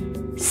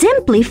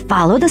 Simply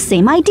follow the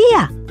same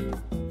idea.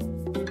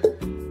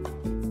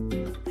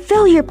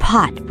 Fill your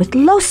pot with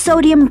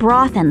low-sodium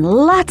broth and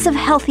lots of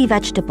healthy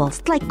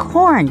vegetables like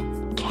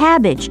corn,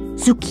 cabbage,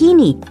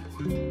 zucchini,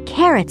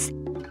 carrots,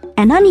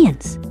 and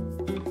onions.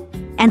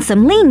 And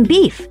some lean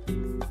beef,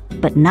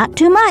 but not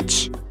too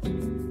much.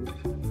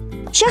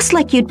 Just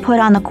like you'd put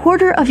on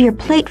 1/4 of your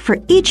plate for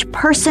each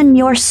person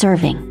you're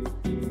serving.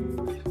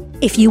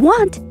 If you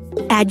want,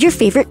 add your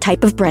favorite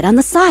type of bread on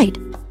the side.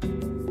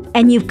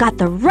 And you've got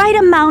the right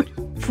amount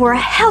for a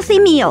healthy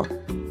meal.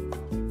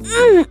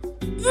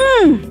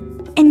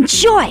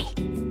 Enjoy!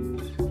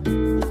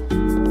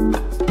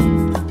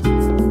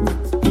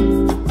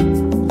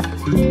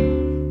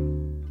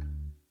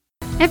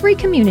 Every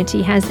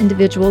community has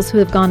individuals who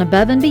have gone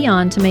above and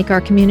beyond to make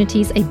our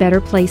communities a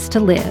better place to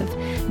live.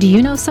 Do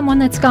you know someone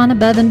that's gone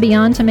above and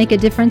beyond to make a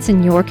difference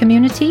in your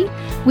community?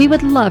 We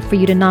would love for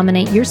you to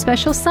nominate your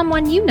special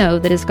someone you know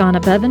that has gone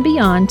above and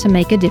beyond to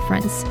make a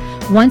difference.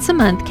 Once a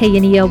month,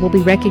 KNEL will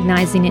be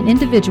recognizing an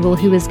individual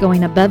who is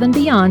going above and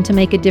beyond to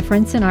make a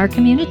difference in our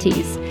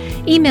communities.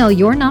 Email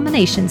your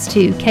nominations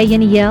to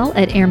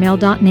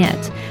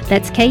knel@airmail.net.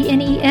 That's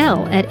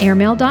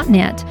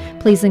knel@airmail.net.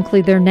 Please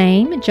include their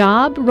name,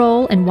 job,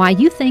 role, and why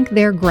you think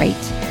they're great.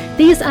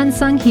 These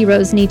unsung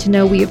heroes need to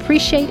know we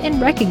appreciate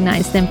and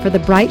recognize them for the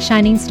bright,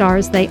 shining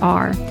stars they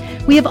are.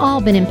 We have all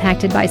been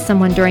impacted by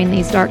someone during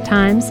these dark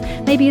times.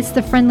 Maybe it's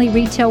the friendly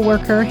retail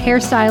worker,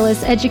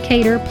 hairstylist,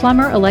 educator,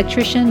 plumber,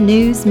 electrician,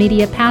 news,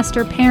 media,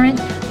 pastor, parent,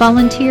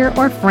 volunteer,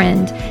 or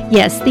friend.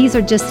 Yes, these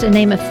are just to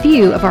name a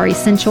few of our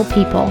essential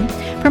people.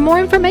 For more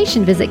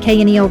information, visit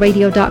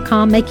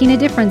knelradio.com, Making a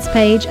Difference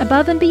page,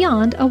 Above and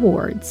Beyond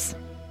Awards.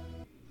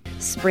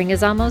 Spring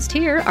is almost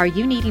here. Are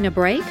you needing a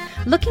break?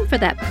 Looking for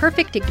that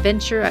perfect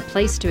adventure, a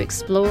place to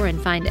explore and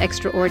find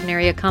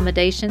extraordinary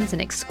accommodations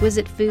and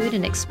exquisite food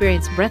and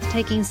experience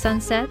breathtaking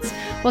sunsets?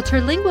 Well,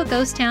 Terlingua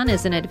Ghost Town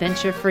is an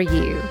adventure for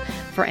you.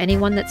 For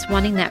anyone that's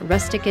wanting that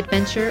rustic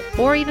adventure,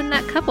 or even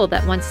that couple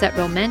that wants that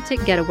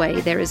romantic getaway,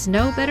 there is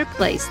no better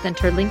place than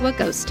Terlingua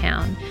Ghost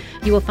Town.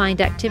 You will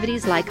find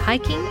activities like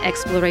hiking,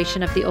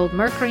 exploration of the old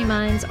mercury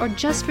mines, or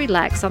just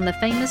relax on the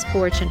famous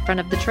porch in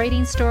front of the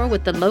trading store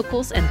with the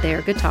locals and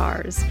their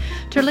guitars.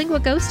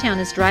 Terlingua Ghost Town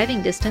is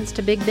driving distance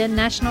to Big Bend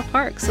National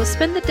Park, so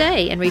spend the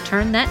day and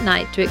return that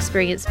night to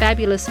experience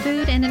fabulous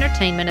food and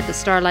entertainment at the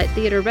Starlight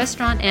Theater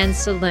Restaurant and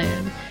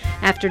Saloon.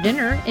 After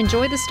dinner,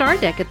 enjoy the Star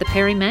Deck at the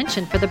Perry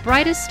Mansion for the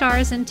brightest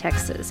stars in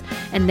Texas,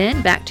 and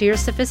then back to your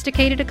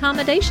sophisticated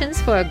accommodations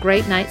for a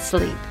great night's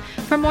sleep.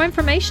 For more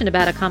information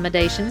about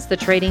accommodations, the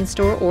trading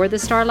store, or the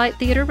Starlight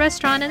Theater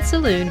Restaurant and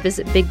Saloon,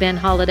 visit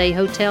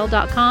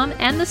BigBendHolidayHotel.com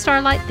and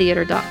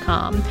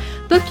thestarlighttheater.com.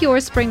 Book your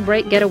spring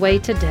break getaway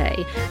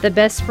today, the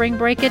best spring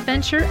break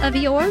adventure of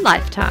your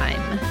lifetime.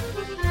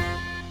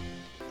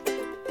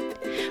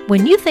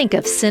 When you think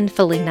of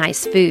sinfully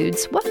nice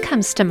foods, what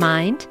comes to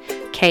mind?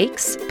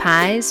 Cakes,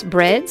 pies,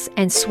 breads,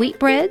 and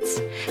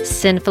sweetbreads?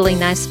 Sinfully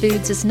Nice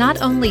Foods is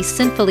not only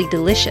sinfully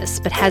delicious,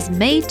 but has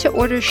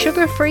made-to-order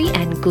sugar-free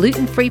and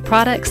gluten-free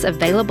products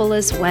available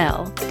as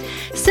well.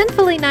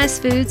 Sinfully Nice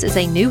Foods is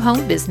a new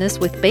home business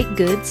with baked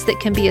goods that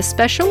can be a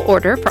special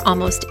order for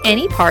almost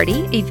any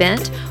party,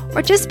 event,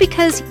 or just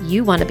because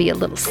you want to be a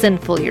little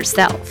sinful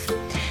yourself.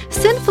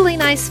 Sinfully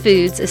Nice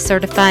Foods is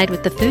certified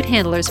with the Food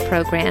Handlers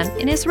Program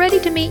and is ready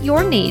to meet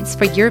your needs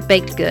for your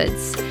baked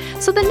goods.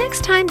 So the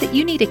next time that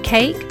you need a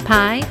cake,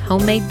 pie,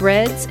 homemade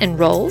breads, and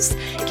rolls,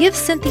 give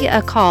Cynthia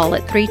a call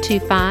at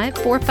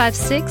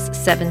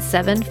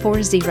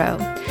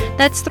 325-456-7740.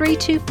 That's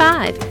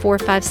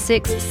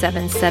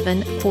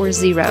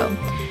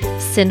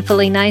 325-456-7740.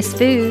 Sinfully Nice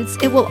Foods,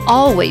 it will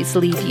always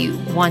leave you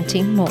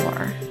wanting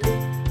more.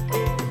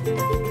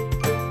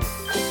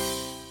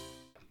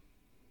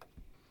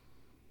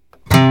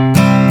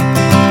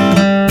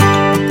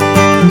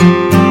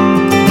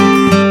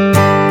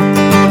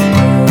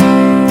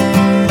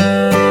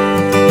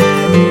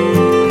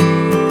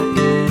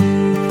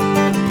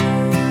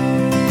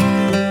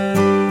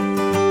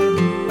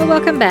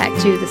 Welcome back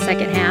to the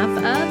second half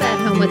of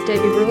At Home with Debbie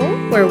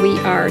Rule, where we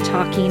are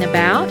talking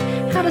about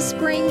how to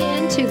spring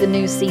into the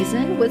new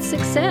season with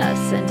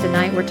success. And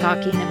tonight we're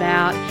talking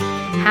about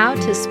how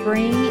to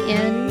spring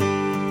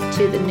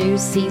into the new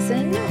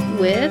season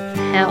with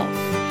health.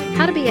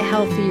 How to be a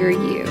healthier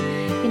you.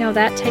 You know,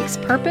 that takes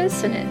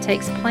purpose, and it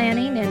takes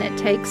planning, and it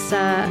takes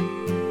a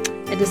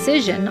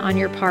decision on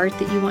your part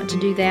that you want to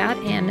do that,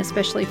 and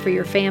especially for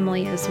your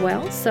family as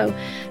well. So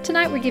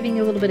tonight we're giving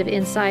you a little bit of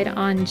insight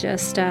on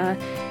just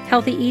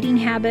healthy eating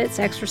habits,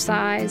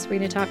 exercise. We're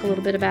going to talk a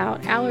little bit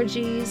about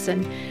allergies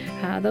and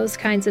those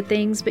kinds of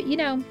things. But you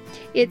know,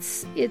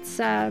 it's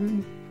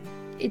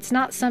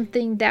not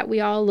something that we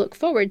all look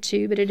forward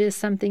to, but it is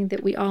something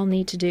that we all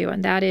need to do,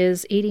 and that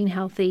is eating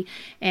healthy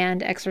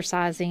and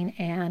exercising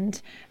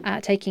and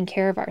taking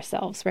care of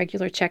ourselves.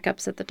 Regular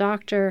checkups at the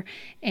doctor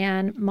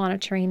and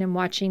monitoring and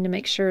watching to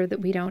make sure that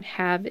we don't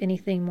have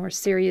anything more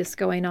serious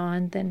going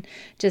on than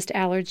just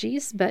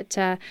allergies. But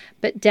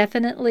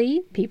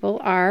definitely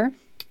people are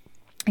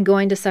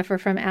going to suffer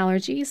from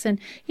allergies. And,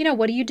 you know,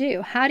 what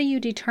do? How do you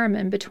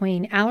determine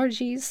between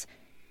allergies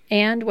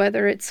and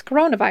whether it's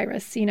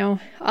coronavirus, you know,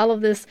 all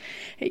of this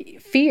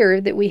fear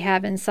that we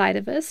have inside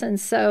of us? And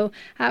so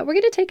we're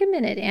going to take a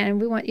minute and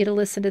we want you to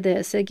listen to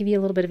this. It'll give you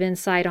a little bit of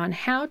insight on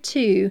how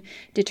to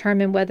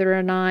determine whether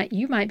or not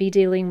you might be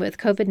dealing with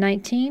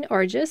COVID-19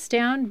 or just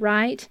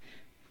downright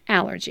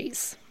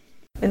allergies.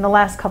 In the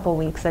last couple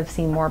weeks, I've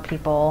seen more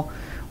people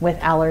with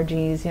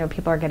allergies. You know,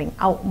 people are getting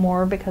out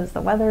more because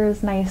the weather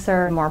is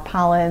nicer, more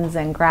pollens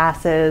and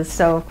grasses.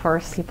 So of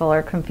course people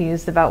are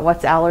confused about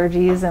what's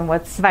allergies and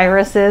what's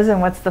viruses and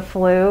what's the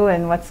flu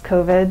and what's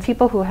COVID.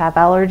 People who have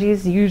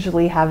allergies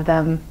usually have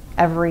them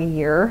every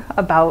year,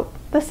 about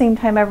the same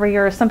time every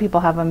year. Some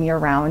people have them year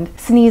round.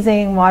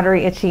 Sneezing,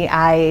 watery, itchy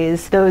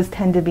eyes, those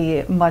tend to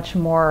be much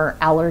more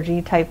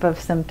allergy type of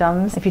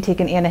symptoms. If you take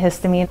an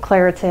antihistamine,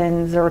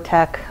 Claritin,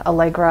 Zyrtec,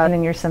 Allegra,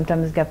 and your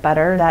symptoms get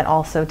better, that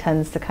also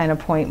tends to kind of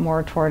point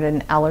more toward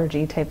an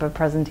allergy type of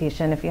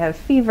presentation. If you have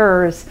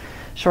fevers,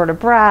 short of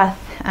breath,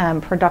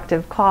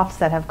 productive coughs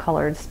that have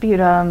colored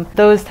sputum,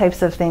 those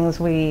types of things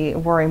we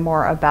worry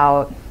more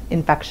about.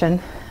 Infection,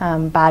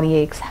 body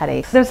aches,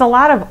 headaches. There's a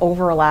lot of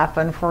overlap,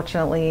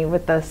 unfortunately,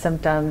 with the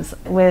symptoms.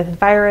 With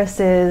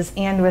viruses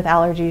and with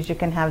allergies, you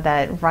can have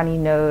that runny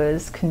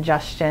nose,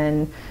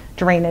 congestion,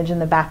 drainage in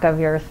the back of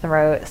your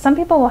throat. Some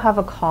people will have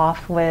a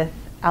cough with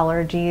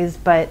allergies,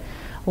 but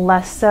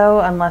less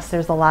so unless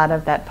there's a lot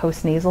of that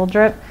postnasal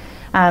drip.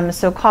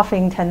 So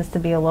coughing tends to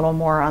be a little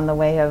more on the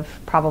way of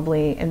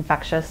probably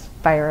infectious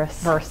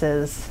virus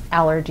versus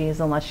allergies,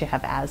 unless you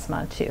have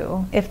asthma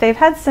too. If they've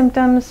had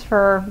symptoms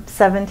for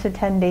 7 to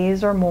 10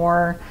 days or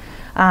more,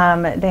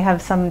 They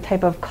have some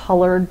type of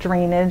colored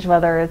drainage,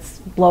 whether it's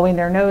blowing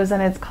their nose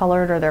and it's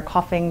colored or they're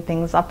coughing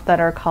things up that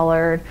are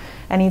colored.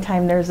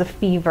 Anytime there's a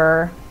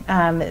fever,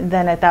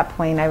 then at that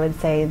point I would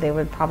say they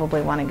would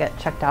probably want to get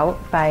checked out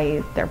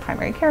by their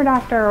primary care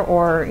doctor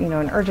or,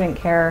 an urgent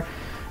care,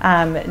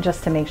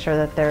 just to make sure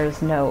that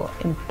there's no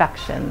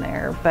infection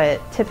there. But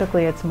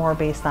typically it's more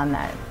based on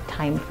that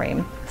time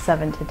frame,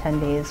 7 to 10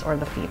 days, or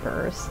the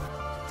fevers.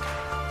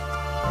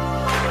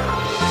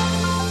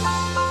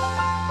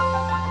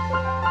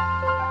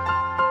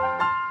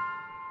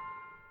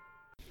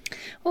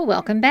 Well,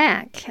 welcome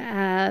back.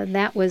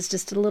 That was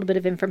just a little bit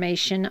of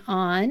information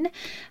on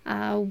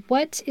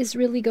what is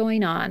really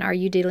going on. Are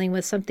you dealing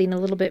with something a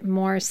little bit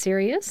more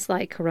serious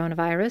like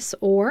coronavirus,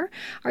 or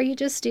are you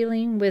just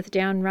dealing with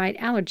downright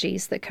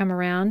allergies that come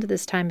around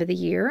this time of the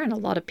year? And a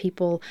lot of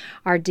people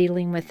are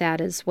dealing with that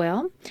as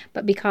well.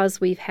 But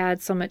because we've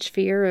had so much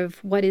fear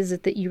of what is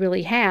it that you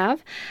really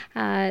have,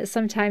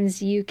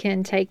 sometimes you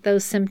can take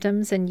those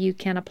symptoms and you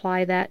can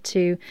apply that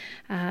to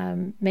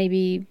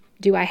maybe,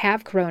 do I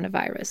have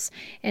coronavirus?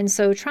 And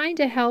so trying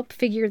to help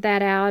figure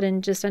that out,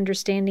 and just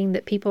understanding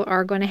that people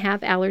are going to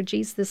have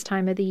allergies this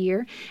time of the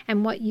year,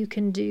 and what you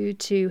can do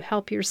to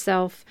help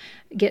yourself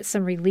get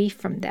some relief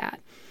from that.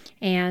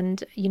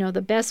 And,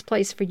 the best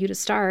place for you to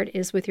start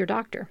is with your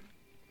doctor,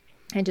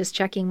 and just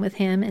checking with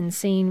him and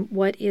seeing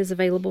what is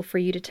available for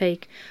you to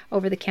take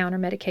over-the-counter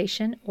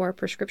medication or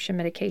prescription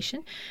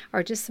medication,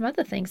 or just some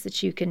other things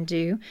that you can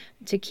do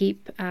to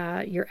keep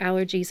your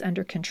allergies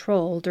under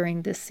control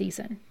during this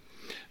season.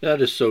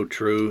 That is so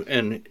true,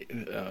 and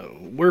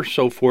we're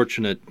so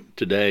fortunate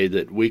today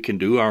that we can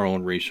do our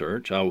own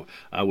research.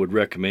 I would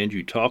recommend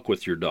you talk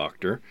with your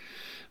doctor,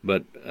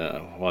 but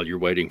while you're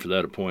waiting for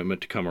that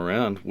appointment to come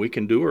around, we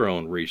can do our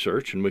own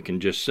research, and we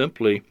can just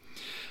simply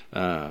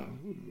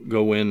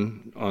go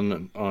in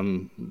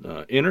on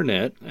the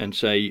internet and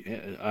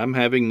say, I'm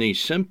having these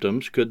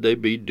symptoms. Could they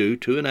be due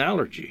to an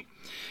allergy?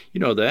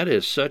 That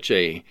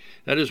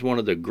is one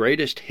of the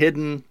greatest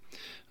hidden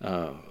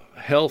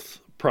health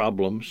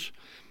problems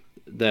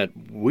that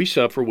we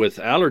suffer with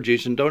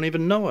allergies and don't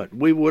even know it.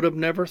 We would have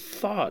never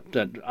thought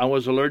that I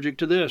was allergic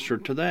to this or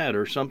to that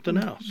or something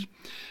else.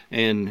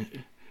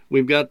 And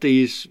we've got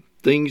these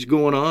things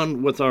going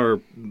on with our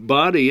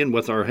body and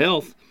with our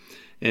health,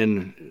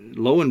 and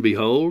lo and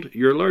behold,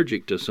 you're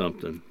allergic to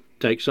something.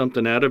 Take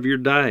something out of your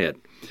diet.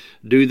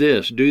 Do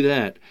this, do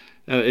that.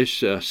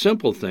 It's a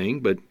simple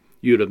thing, but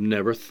you'd have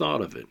never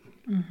thought of it.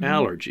 Mm-hmm.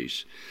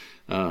 Allergies.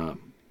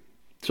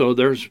 So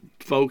there's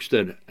folks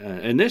that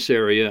in this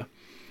area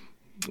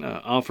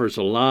offers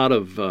a lot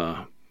of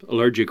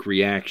allergic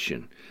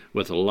reaction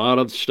with a lot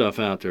of stuff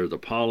out there, the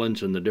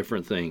pollens and the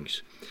different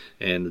things,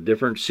 and the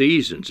different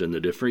seasons and the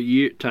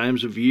different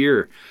times of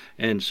year.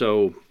 And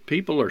so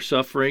people are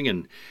suffering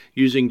and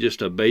using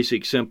just a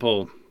basic,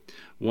 simple,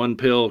 one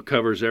pill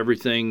covers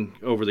everything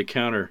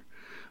over-the-counter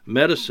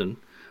medicine,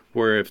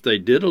 where if they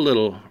did a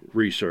little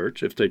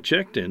research, if they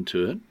checked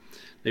into it,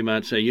 they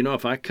might say,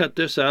 if I cut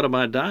this out of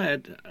my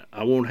diet,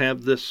 I won't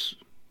have this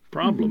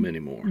problem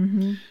anymore.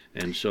 Mm-hmm.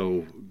 And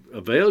so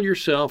avail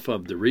yourself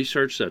of the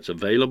research that's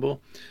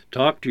available.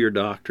 Talk to your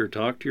doctor,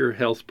 talk to your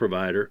health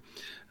provider,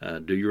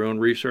 do your own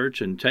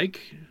research, and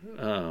take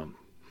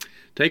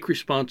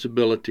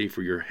responsibility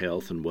for your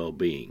health and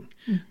well-being.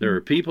 Mm-hmm. There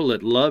are people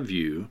that love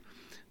you,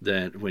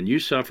 that when you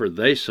suffer,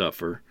 they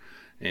suffer.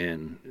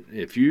 And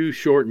if you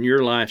shorten your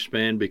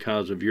lifespan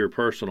because of your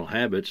personal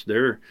habits,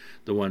 they're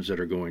the ones that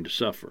are going to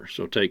suffer.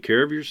 So take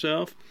care of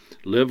yourself,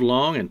 live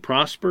long and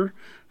prosper,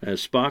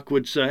 as Spock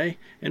would say,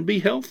 and be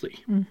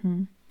healthy.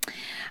 Mm-hmm.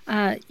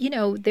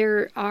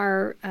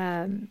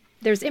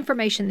 There's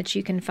information that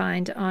you can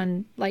find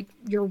on, like,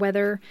 your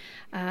weather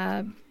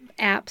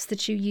apps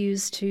that you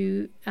use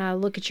to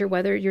look at your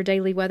weather, your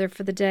daily weather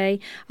for the day.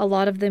 A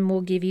lot of them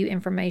will give you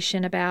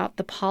information about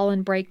the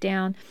pollen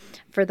breakdown.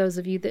 For those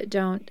of you that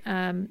don't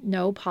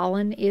know,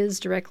 pollen is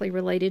directly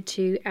related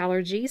to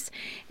allergies.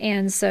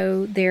 And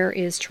so there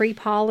is tree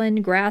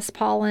pollen, grass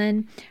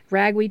pollen,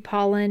 ragweed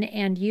pollen,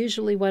 and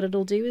usually what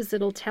it'll do is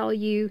it'll tell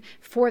you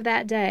for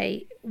that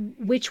day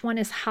which one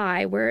is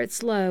high, where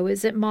it's low,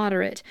 is it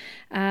moderate?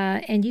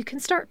 And you can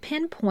start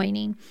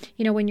pinpointing,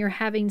 when you're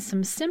having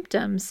some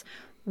symptoms,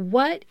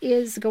 what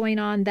is going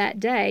on that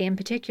day in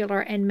particular,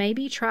 and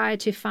maybe try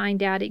to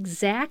find out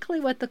exactly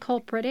what the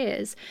culprit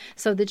is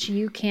so that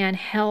you can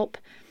help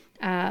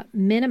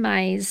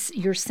minimize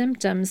your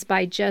symptoms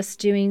by just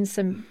doing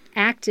some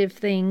active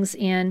things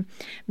in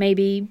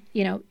maybe,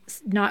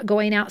 not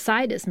going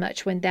outside as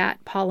much when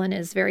that pollen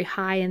is very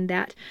high in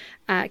that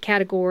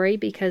category,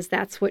 because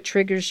that's what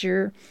triggers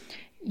your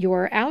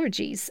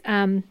allergies.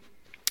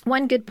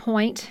 One good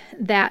point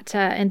that,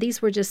 and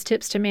these were just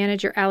tips to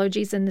manage your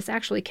allergies, and this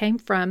actually came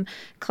from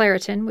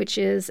Claritin, which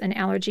is an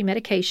allergy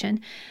medication.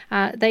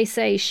 They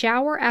say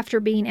shower after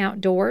being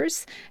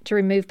outdoors to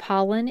remove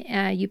pollen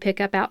you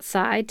pick up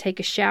outside. Take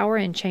a shower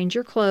and change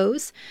your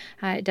clothes.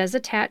 It does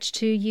attach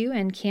to you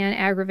and can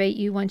aggravate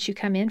you once you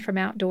come in from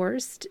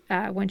outdoors,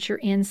 once you're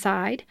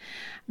inside.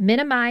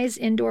 Minimize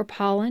indoor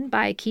pollen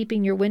by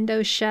keeping your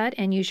windows shut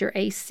and use your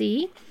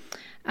AC.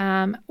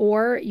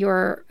 Or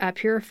your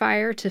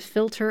purifier to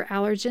filter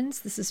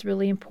allergens. This is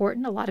really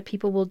important. A lot of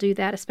people will do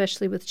that,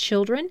 especially with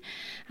children.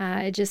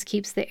 It just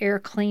keeps the air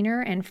cleaner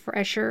and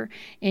fresher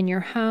in your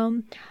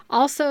home.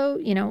 Also,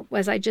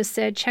 as I just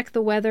said, check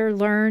the weather.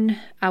 Learn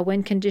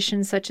when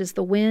conditions such as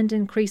the wind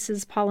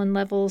increases pollen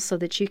levels so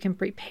that you can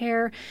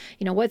prepare.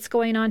 What's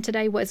going on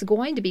today, what's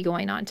going to be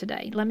going on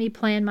today. Let me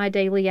plan my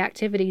daily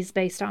activities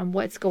based on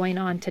what's going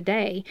on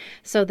today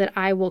so that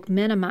I will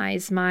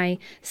minimize my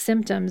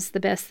symptoms the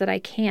best that I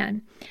can.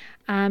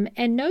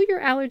 And know your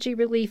allergy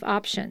relief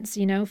options,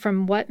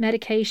 from what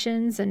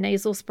medications and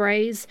nasal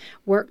sprays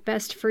work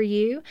best for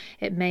you.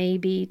 It may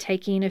be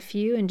taking a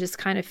few and just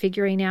kind of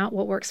figuring out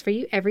what works for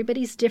you.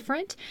 Everybody's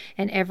different,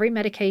 and every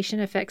medication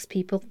affects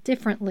people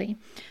differently.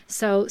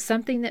 So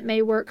something that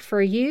may work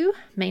for you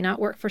may not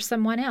work for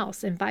someone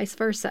else, and vice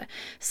versa.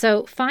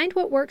 So find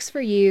what works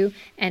for you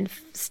and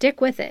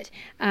stick with it.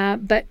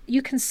 But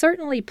you can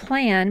certainly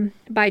plan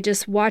by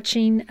just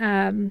watching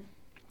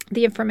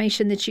the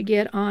information that you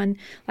get on,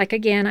 like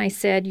again, I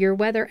said, your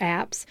weather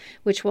apps,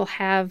 which will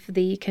have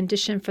the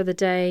condition for the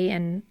day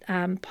and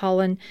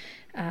pollen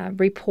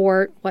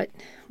report,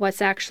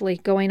 what's actually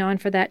going on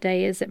for that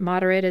day. Is it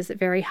moderate? Is it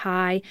very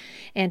high?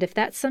 And if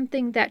that's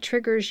something that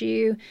triggers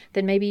you,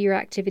 then maybe your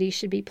activity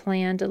should be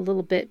planned a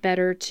little bit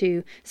better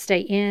to stay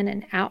in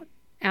and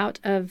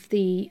out of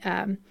the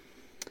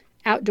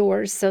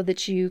outdoors so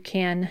that you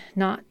can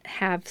not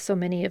have so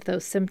many of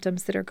those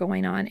symptoms that are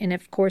going on. And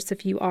of course,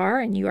 if you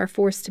are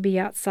forced to be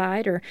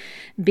outside or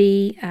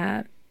be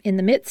in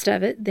the midst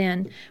of it,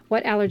 then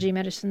what allergy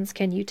medicines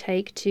can you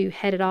take to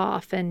head it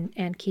off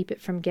and keep it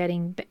from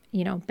getting,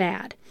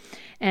 bad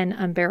and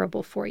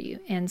unbearable for you?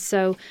 And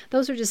so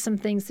those are just some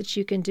things that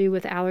you can do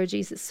with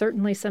allergies. It's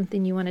certainly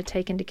something you want to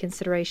take into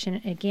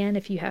consideration. Again,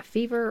 if you have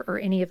fever or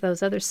any of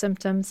those other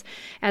symptoms,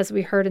 as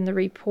we heard in the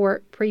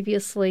report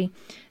previously,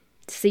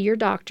 see your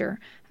doctor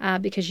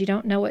because you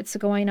don't know what's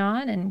going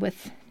on. And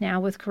with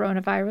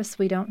coronavirus,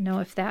 we don't know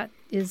if that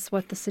is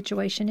what the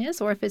situation is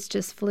or if it's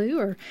just flu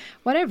or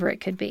whatever it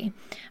could be.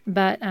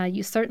 But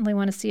you certainly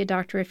want to see a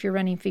doctor if you're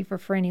running fever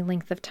for any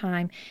length of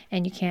time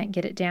and you can't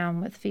get it down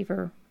with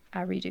fever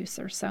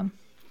reducer. So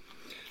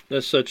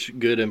that's such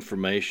good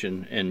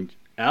information. And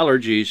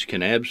allergies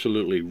can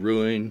absolutely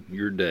ruin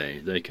your day.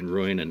 They can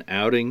ruin an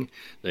outing.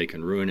 They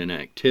can ruin an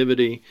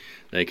activity.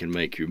 They can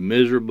make you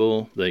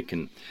miserable. They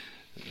can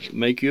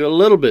make you a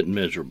little bit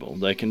miserable.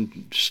 They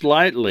can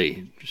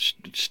slightly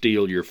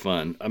steal your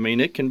fun. I mean,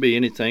 it can be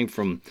anything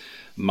from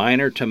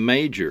minor to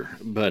major,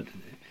 but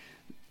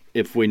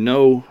if we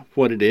know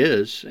what it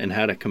is and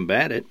how to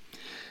combat it,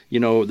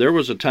 there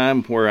was a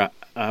time where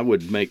I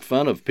would make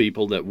fun of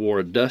people that wore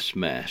a dust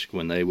mask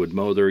when they would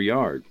mow their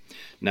yard.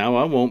 Now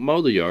I won't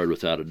mow the yard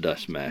without a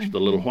dust mask,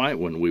 the little white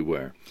one we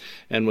wear.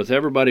 And with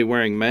everybody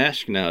wearing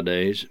masks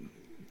nowadays,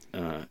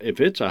 if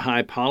it's a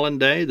high pollen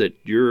day that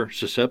you're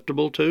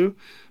susceptible to,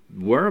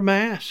 wear a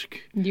mask.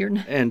 You're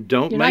not going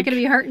to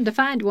be hurting to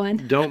find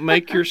one. Don't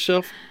make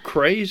yourself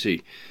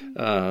crazy.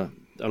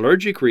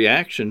 Allergic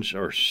reactions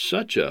are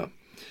such a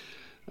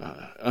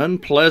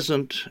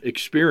unpleasant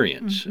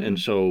experience, and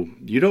so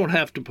you don't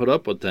have to put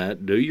up with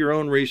that. Do your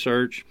own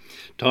research,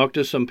 talk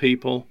to some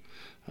people,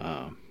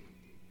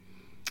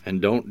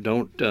 and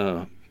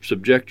don't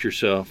subject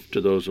yourself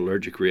to those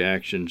allergic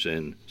reactions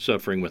and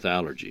suffering with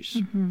allergies.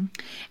 Mm-hmm.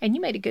 And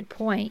you made a good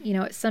point.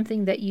 It's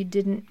something that you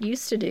didn't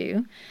used to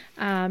do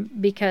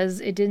because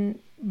it didn't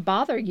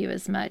bother you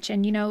as much.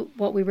 And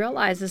what we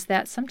realize is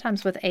that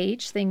sometimes with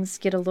age, things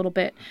get a little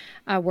bit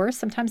worse.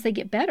 Sometimes they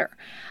get better.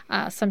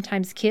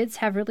 Sometimes kids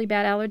have really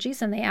bad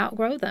allergies and they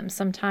outgrow them.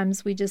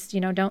 Sometimes we just,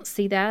 don't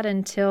see that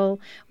until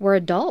we're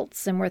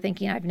adults and we're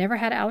thinking, I've never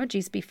had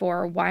allergies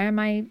before. Why am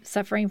I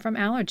suffering from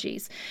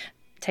allergies?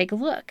 Take a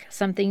look.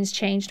 Something's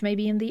changed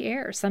maybe in the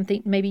air.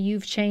 Maybe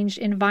you've changed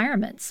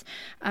environments.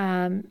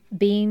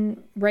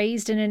 Being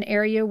raised in an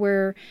area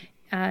where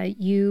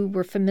you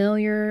were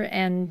familiar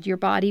and your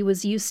body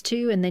was used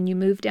to, and then you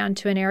move down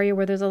to an area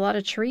where there's a lot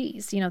of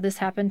trees. This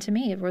happened to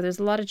me, where there's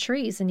a lot of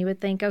trees, and you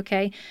would think,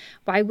 okay,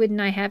 why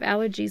wouldn't I have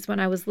allergies when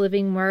I was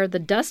living where the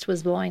dust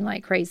was blowing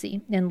like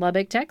crazy in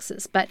Lubbock,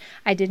 Texas? But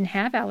I didn't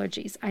have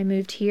allergies. I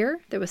moved here.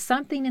 There was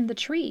something in the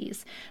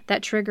trees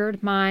that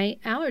triggered my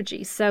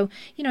allergies. So,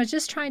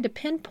 just trying to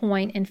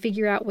pinpoint and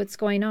figure out what's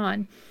going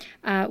on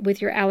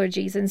with your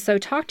allergies. And so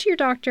talk to your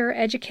doctor,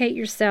 educate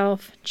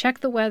yourself, check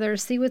the weather,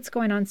 see what's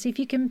going on, see if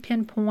you can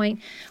pinpoint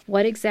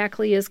what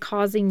exactly is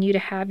causing you to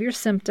have your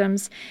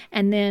symptoms,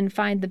 and then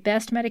find the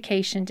best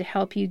medication to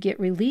help you get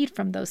relieved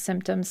from those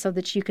symptoms so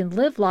that you can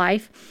live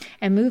life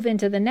and move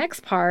into the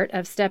next part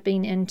of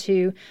stepping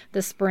into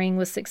the spring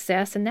with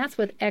success, and that's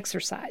with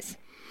exercise.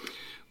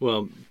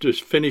 Well,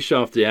 just finish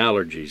off the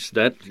allergies.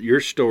 That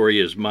your story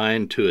is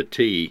mine to a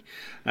T.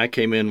 I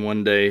came in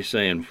one day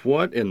saying,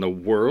 "What in the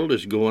world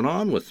is going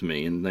on with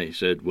me?" And they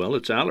said, "Well,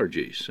 it's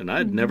allergies." And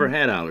I'd never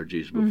had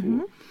allergies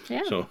before.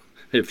 Yeah. So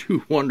if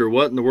you wonder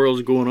what in the world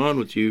is going on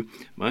with you,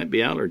 it might be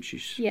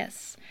allergies.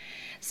 Yes.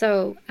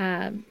 So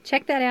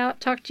check that out,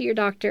 talk to your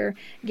doctor,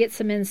 get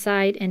some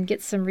insight and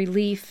get some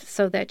relief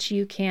so that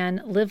you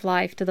can live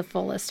life to the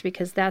fullest,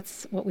 because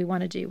that's what we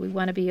want to do. We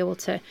want to be able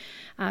to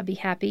be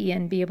happy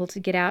and be able to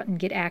get out and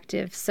get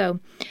active. So,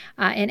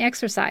 and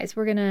exercise.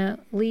 We're going to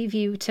leave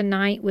you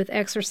tonight with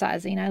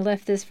exercising. I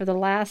left this for the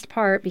last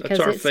part because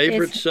that's our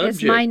favorite subject.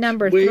 It's my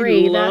number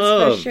 3,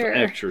 that's for sure.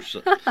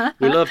 Exercise.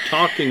 We love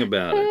talking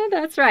about it.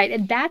 That's right.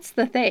 And that's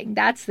the thing.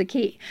 That's the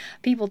key.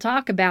 People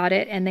talk about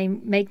it and they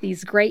make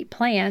these great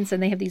plans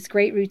and they have these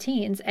great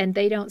routines and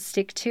they don't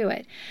stick to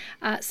it.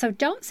 So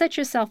don't set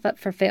yourself up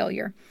for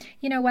failure.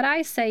 You know, what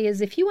I say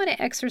is if you want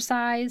to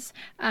exercise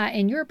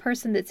and you're a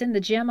person that's in the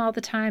gym all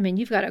the time and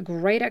you've got a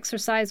great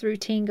exercise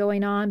routine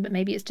going on, but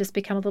maybe it's just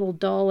become a little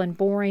dull and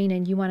boring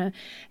and you want to,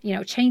 you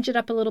know, change it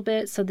up a little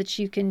bit so that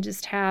you can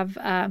just have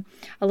a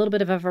little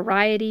bit of a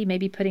variety,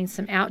 maybe putting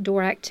some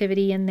outdoor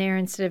activity in there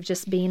instead of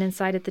just being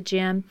inside at the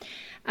gym.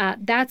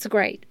 That's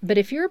great. But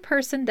if you're a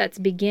person that's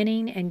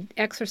beginning and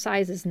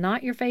exercise is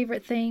not your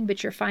favorite thing,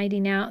 but you're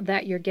finding out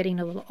that you're getting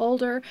a little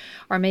older,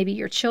 or maybe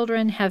your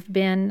children have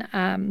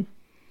been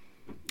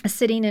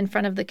sitting in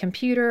front of the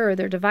computer or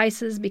their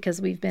devices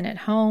because we've been at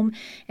home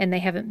and they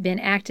haven't been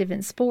active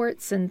in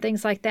sports and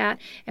things like that,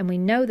 and we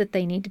know that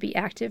they need to be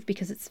active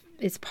because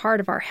it's part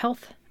of our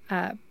health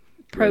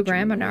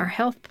program and our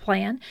health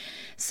plan.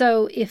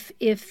 So if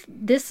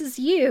this is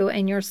you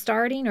and you're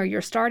starting or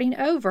you're starting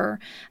over,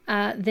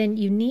 then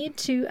you need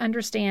to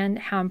understand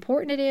how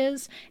important it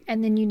is,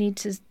 and then you need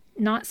to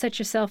not set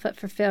yourself up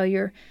for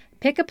failure.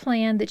 Pick a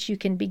plan that you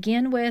can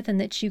begin with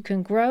and that you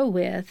can grow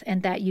with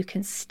and that you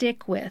can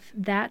stick with.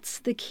 That's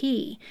the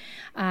key.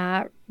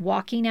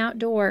 Walking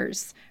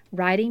outdoors,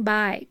 riding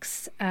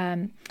bikes,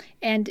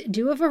 and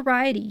do a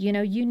variety. You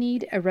know, you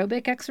need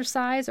aerobic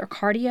exercise or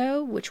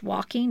cardio, which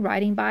walking,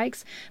 riding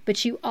bikes,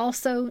 but you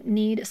also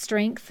need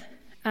strength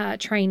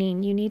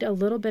training. You need a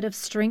little bit of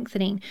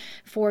strengthening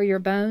for your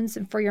bones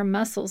and for your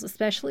muscles,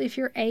 especially if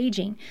you're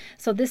aging.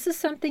 So this is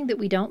something that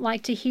we don't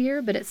like to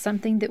hear, but it's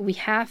something that we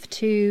have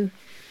to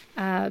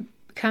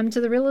come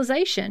to the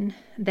realization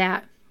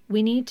that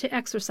we need to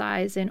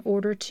exercise in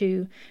order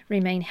to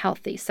remain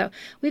healthy. So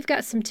we've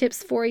got some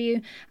tips for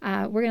you.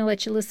 We're going to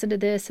let you listen to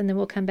this, and then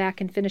we'll come back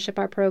and finish up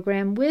our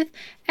program with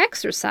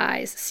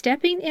exercise,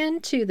 stepping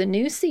into the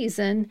new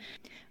season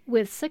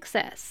with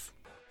success.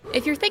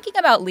 If you're thinking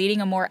about leading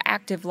a more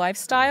active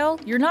lifestyle,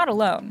 you're not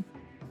alone.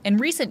 In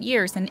recent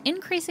years, an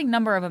increasing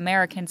number of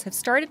Americans have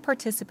started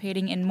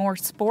participating in more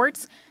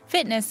sports,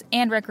 fitness,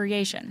 and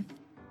recreation.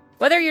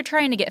 Whether you're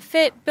trying to get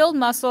fit, build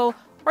muscle,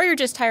 or you're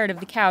just tired of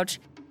the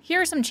couch,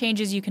 here are some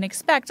changes you can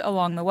expect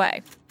along the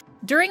way.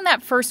 During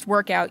that first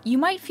workout, you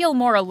might feel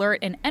more alert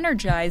and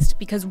energized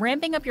because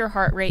ramping up your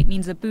heart rate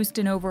means a boost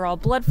in overall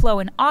blood flow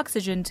and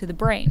oxygen to the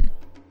brain.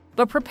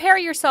 But prepare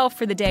yourself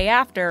for the day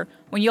after,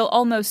 when you'll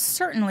almost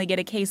certainly get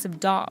a case of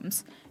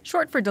DOMS,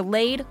 short for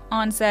delayed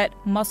onset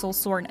muscle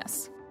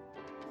soreness.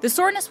 The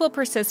soreness will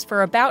persist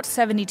for about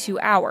 72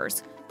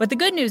 hours, but the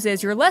good news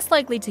is you're less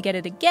likely to get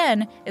it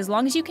again as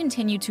long as you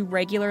continue to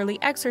regularly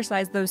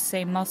exercise those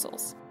same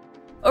muscles.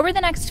 Over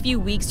the next few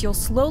weeks, you'll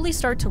slowly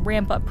start to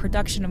ramp up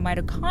production of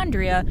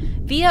mitochondria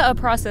via a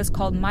process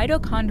called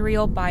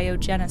mitochondrial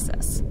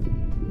biogenesis.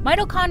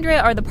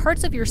 Mitochondria are the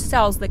parts of your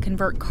cells that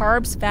convert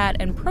carbs, fat,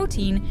 and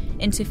protein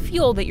into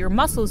fuel that your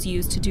muscles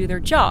use to do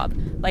their job,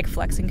 like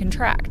flex and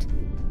contract.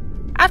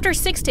 After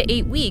 6 to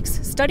 8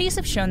 weeks, studies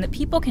have shown that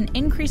people can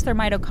increase their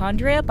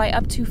mitochondria by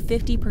up to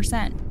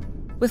 50%.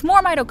 With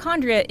more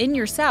mitochondria in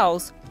your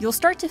cells, you'll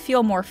start to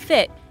feel more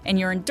fit and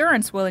your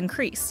endurance will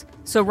increase,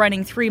 so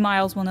running 3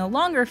 miles will no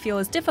longer feel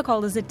as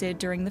difficult as it did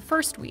during the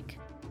first week.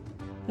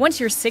 Once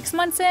you're 6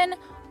 months in,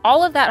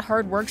 all of that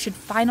hard work should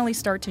finally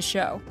start to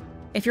show.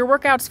 If your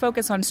workouts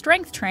focus on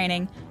strength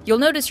training, you'll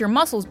notice your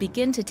muscles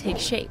begin to take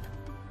shape.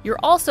 You're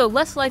also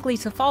less likely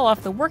to fall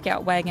off the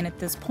workout wagon at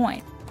this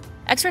point.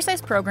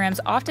 Exercise programs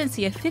often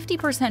see a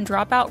 50%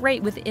 dropout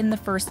rate within the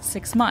first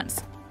 6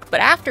 months, but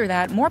after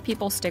that, more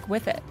people stick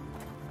with it.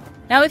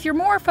 Now, if you're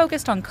more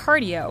focused on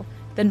cardio,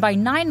 then by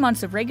 9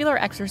 months of regular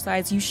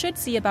exercise, you should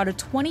see about a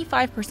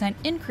 25%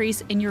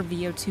 increase in your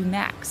VO2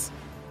 max.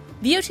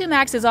 VO2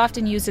 max is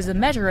often used as a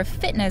measure of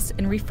fitness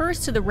and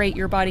refers to the rate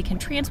your body can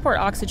transport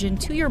oxygen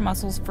to your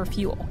muscles for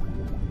fuel.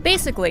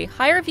 Basically,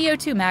 higher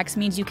VO2 max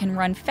means you can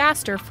run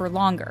faster for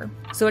longer,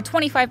 so a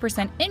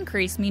 25%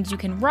 increase means you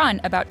can run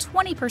about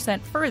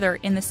 20% further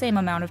in the same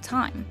amount of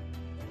time.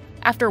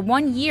 After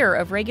 1 year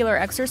of regular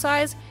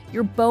exercise,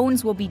 your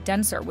bones will be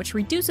denser, which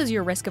reduces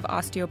your risk of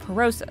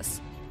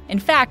osteoporosis. In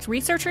fact,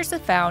 researchers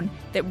have found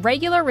that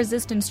regular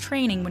resistance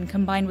training, when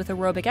combined with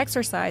aerobic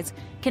exercise,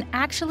 can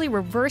actually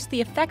reverse the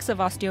effects of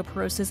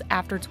osteoporosis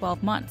after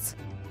 12 months.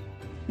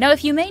 Now,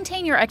 if you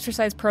maintain your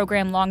exercise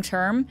program long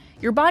term,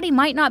 your body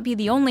might not be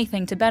the only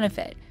thing to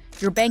benefit.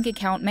 Your bank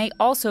account may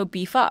also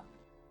beef up.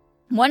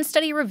 One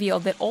study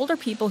revealed that older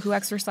people who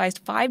exercised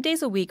 5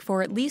 days a week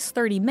for at least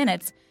 30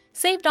 minutes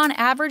saved on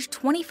average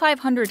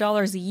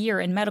 $2,500 a year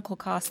in medical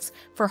costs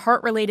for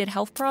heart-related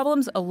health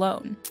problems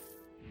alone.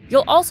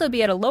 You'll also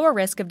be at a lower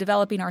risk of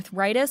developing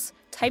arthritis,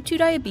 type 2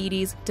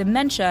 diabetes,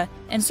 dementia,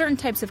 and certain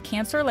types of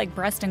cancer like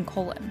breast and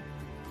colon.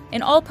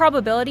 In all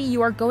probability,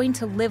 you are going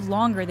to live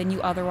longer than you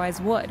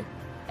otherwise would.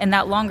 And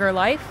that longer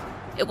life,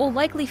 it will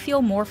likely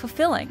feel more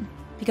fulfilling,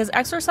 because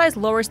exercise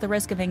lowers the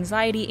risk of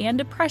anxiety and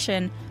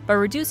depression by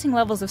reducing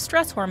levels of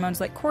stress hormones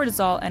like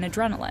cortisol and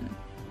adrenaline.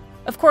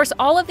 Of course,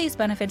 all of these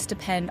benefits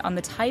depend on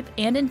the type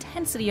and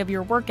intensity of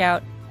your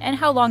workout and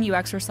how long you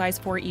exercise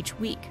for each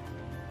week.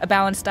 A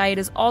balanced diet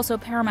is also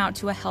paramount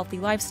to a healthy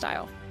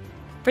lifestyle.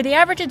 For the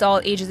average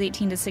adult ages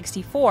 18 to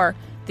 64,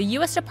 the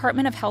U.S.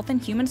 Department of Health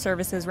and Human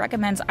Services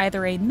recommends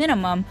either a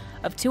minimum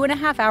of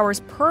 2.5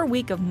 hours per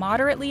week of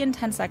moderately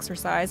intense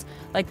exercise,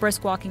 like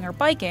brisk walking or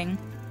biking,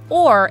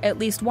 or at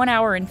least 1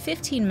 hour and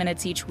 15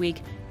 minutes each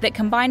week that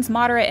combines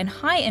moderate and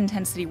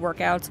high-intensity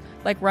workouts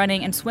like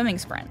running and swimming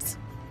sprints.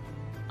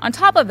 On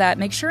top of that,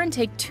 make sure and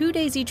take 2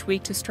 days each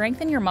week to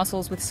strengthen your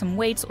muscles with some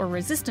weights or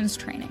resistance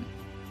training.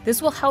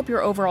 This will help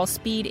your overall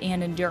speed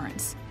and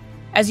endurance.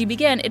 As you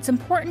begin, it's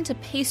important to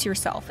pace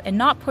yourself and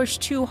not push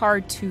too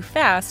hard too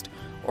fast,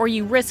 or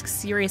you risk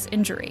serious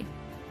injury.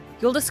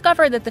 You'll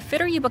discover that the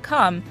fitter you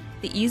become,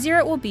 the easier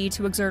it will be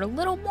to exert a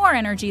little more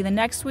energy the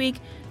next week,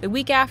 the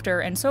week after,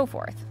 and so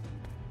forth.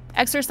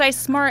 Exercise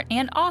smart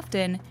and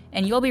often,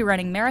 and you'll be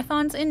running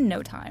marathons in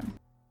no time.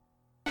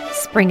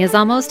 Spring is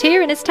almost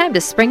here, and it's time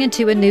to spring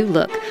into a new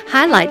look.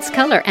 Highlights,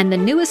 color, and the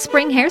newest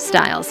spring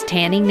hairstyles,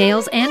 tanning,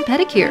 nails, and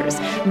pedicures.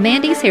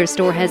 Mandy's Hair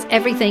Store has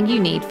everything you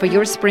need for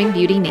your spring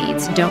beauty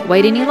needs. Don't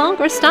wait any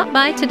longer. Stop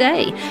by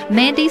today.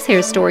 Mandy's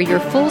Hair Store,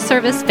 your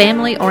full-service,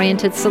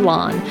 family-oriented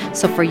salon.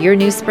 So for your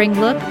new spring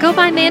look, go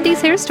by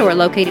Mandy's Hair Store,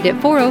 located at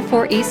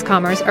 404 East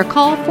Commerce, or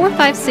call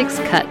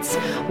 456-CUTS.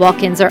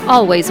 Walk-ins are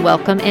always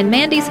welcome, and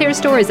Mandy's Hair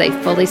Store is a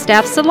fully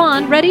staffed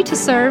salon ready to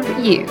serve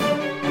you.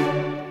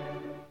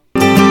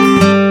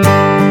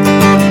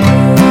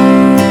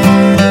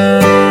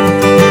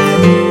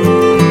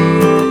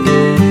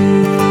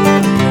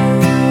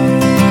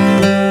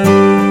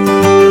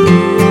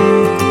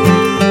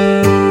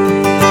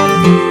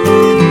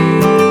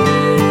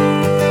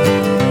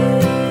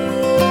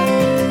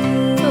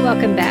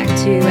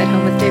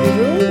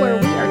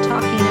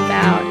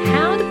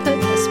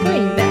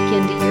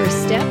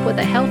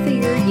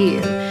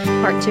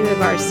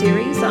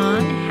 Series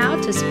on how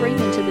to spring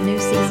into the new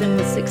season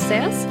with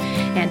success.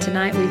 And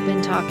tonight we've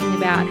been talking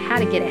about how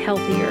to get a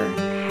healthier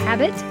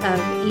habit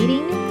of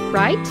eating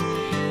right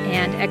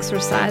and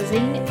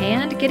exercising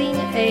and getting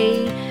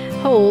a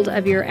hold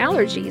of your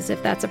allergies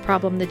if that's a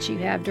problem that you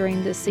have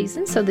during this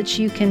season, so that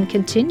you can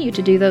continue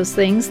to do those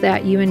things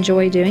that you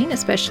enjoy doing,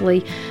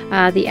 especially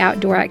the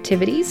outdoor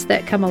activities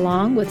that come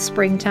along with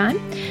springtime,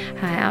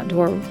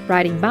 outdoor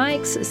riding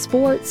bikes,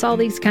 sports, all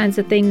these kinds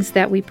of things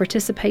that we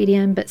participate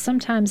in. But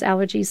sometimes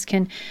allergies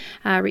can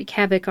wreak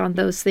havoc on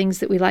those things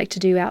that we like to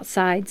do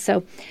outside.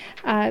 So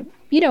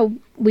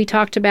we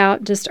talked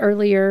about just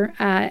earlier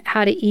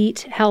how to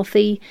eat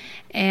healthy,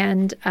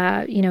 and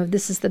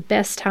this is the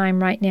best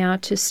time right now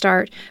to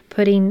start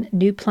putting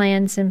new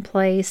plans in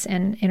place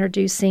and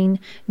introducing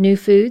new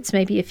foods.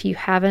 Maybe if you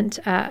haven't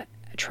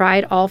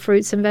tried all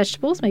fruits and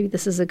vegetables, maybe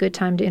this is a good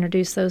time to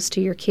introduce those to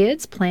your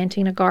kids.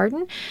 Planting a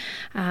garden,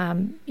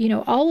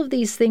 all of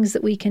these things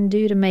that we can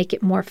do to make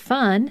it more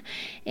fun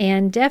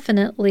and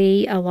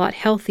definitely a lot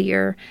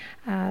healthier.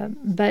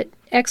 But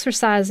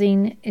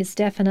exercising is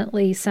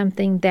definitely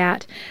something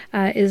that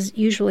is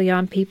usually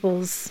on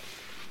people's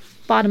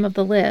bottom of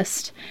the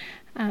list,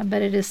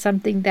 but it is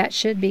something that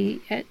should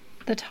be at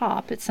the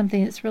top. It's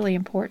something that's really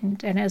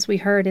important. And as we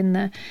heard in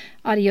the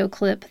audio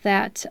clip,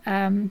 that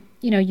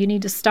you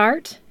need to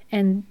start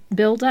and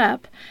build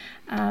up,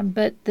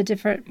 but the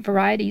different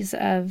varieties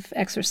of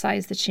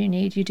exercise that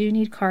you do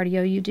need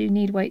cardio, you do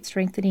need weight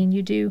strengthening,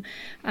 you do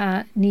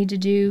need to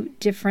do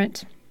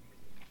different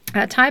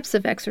types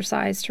of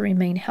exercise to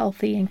remain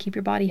healthy and keep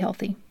your body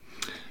healthy.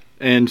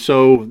 And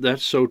so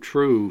that's so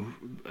true.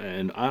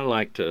 And I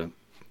like to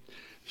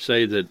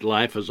say that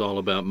life is all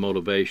about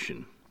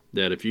motivation,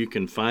 that if you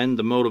can find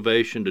the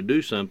motivation to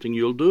do something,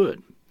 you'll do it.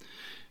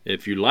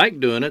 If you like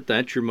doing it,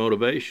 that's your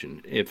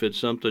motivation. If it's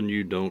something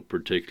you don't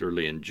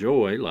particularly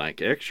enjoy,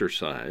 like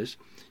exercise,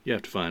 you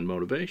have to find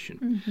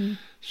motivation. Mm-hmm.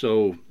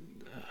 So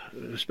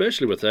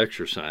especially with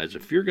exercise,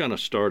 if you're going to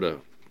start a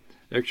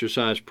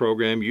exercise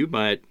program, you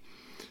might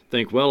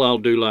think, well, I'll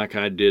do like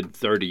I did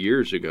 30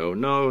 years ago.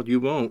 No, you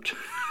won't.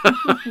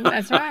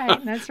 That's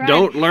right. That's right.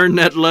 Don't learn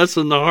that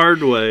lesson the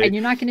hard way. And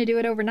you're not going to do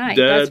it overnight.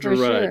 That's for right.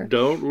 Sure.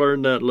 Don't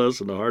learn that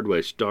lesson the hard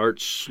way.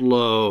 Start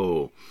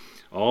slow.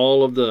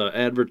 All of the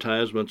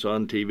advertisements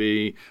on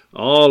TV,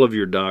 all of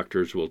your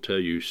doctors will tell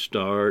you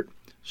start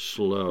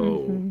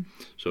slow.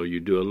 So you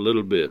do a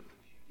little bit.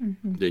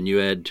 Then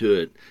you add to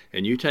it,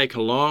 and you take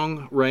a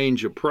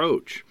long-range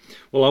approach.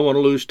 Well, I want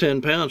to lose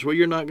 10 pounds. Well,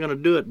 you're not going to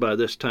do it by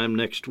this time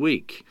next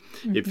week.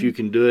 If you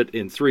can do it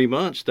in 3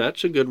 months,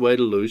 that's a good way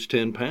to lose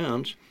 10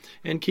 pounds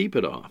and keep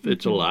it off.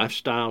 It's a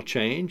lifestyle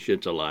change.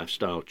 It's a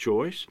lifestyle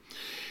choice.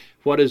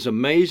 What is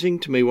amazing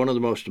to me, one of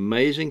the most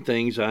amazing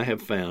things I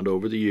have found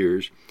over the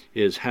years,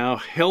 is how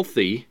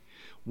healthy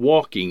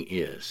walking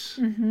is.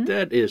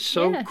 That is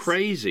so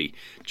crazy.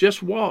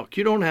 Just walk.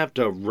 You don't have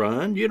to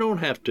run. You don't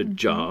have to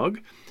jog.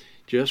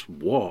 Just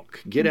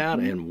walk. Get out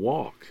and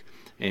walk.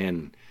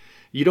 And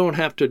you don't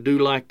have to do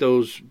like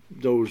those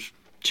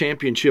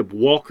championship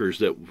walkers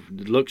that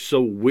look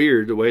so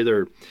weird the way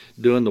they're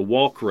doing the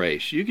walk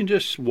race. You can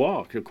just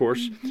walk. Of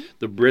course,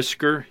 the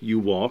brisker you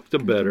walk, the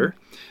better.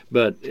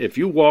 But if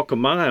you walk a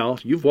mile,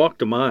 you've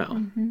walked a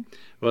mile.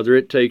 Whether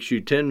it takes you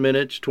 10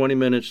 minutes, 20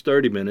 minutes,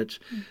 30 minutes,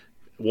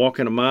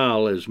 walking a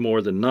mile is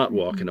more than not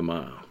walking a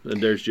mile.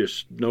 And there's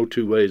just no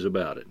two ways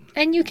about it.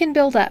 And you can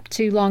build up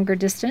to longer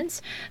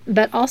distance,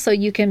 but also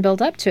you can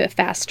build up to a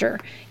faster,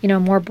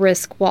 more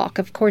brisk walk.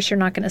 Of course, you're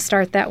not going to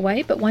start that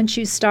way, but once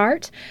you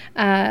start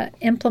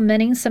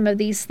implementing some of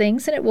these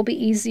things, and it will be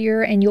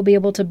easier, and you'll be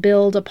able to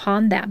build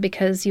upon that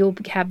because you'll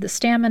have the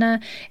stamina,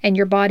 and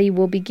your body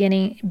will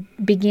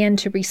begin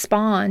to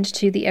respond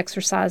to the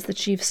exercise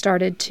that you've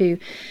started to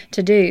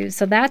do.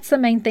 So that's the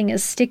main thing,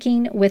 is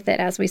sticking with it,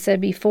 as we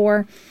said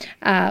before,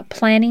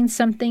 planning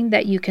something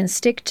that you can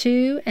stick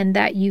to and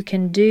that you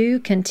can do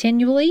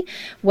continually,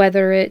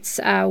 whether it's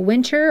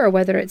winter or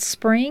whether it's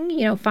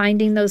spring,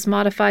 finding those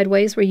modified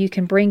ways where you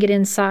can bring it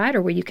inside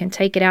or where you can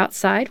take it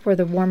outside where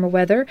the warmer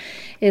weather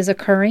is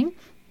occurring.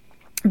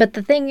 But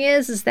the thing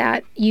is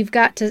that you've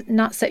got to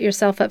not set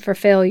yourself up for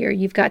failure.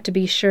 You've got to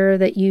be sure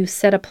that you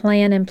set a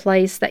plan in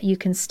place that you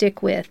can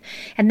stick with.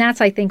 And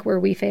that's, I think, where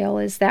we fail,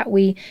 is that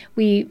we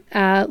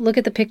look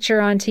at the picture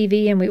on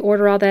TV and we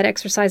order all that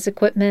exercise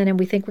equipment and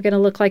we think we're going to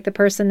look like the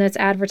person that's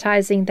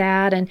advertising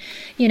that. And,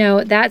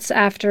 that's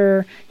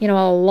after, a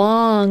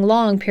long,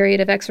 long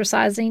period of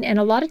exercising. And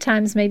a lot of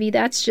times maybe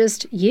that's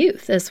just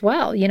youth as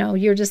well.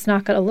 You're just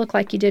not going to look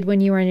like you did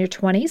when you were in your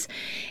 20s.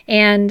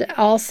 And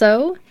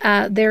also,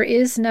 there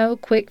is no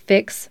quick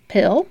fix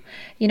pill.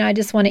 I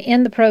just want to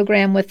end the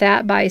program with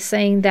that by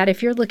saying that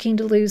if you're looking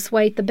to lose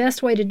weight, the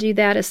best way to do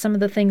that is some of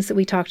the things that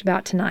we talked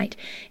about tonight.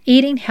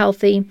 Eating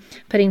healthy,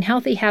 putting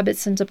healthy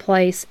habits into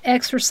place,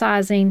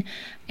 exercising,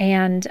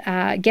 and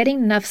getting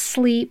enough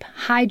sleep,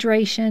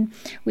 hydration.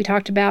 We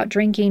talked about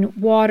drinking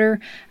water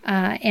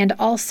and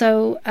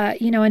also,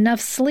 enough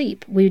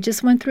sleep. We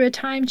just went through a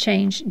time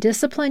change.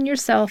 Discipline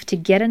yourself to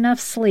get enough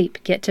sleep.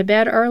 Get to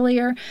bed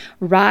earlier.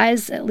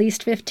 Rise at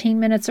least 15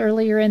 minutes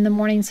earlier in the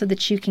morning so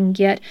that you can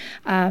get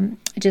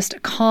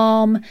just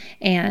calm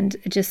and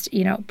just,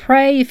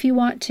 pray if you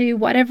want to.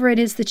 Whatever it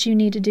is that you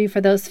need to do for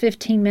those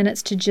 15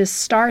 minutes to just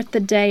start the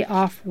day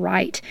off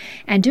right.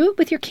 And do it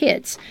with your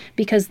kids,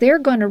 because they're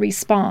going to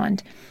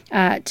respond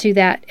to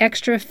that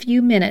extra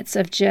few minutes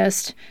of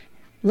just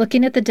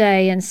looking at the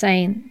day and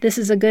saying, this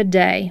is a good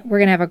day, we're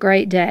going to have a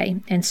great day,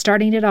 and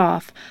starting it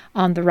off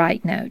on the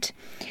right note.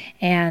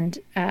 And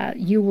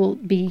you will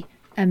be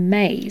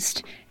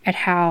amazed at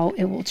how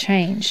it will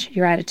change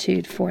your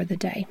attitude for the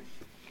day.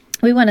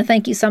 We want to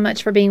thank you so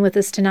much for being with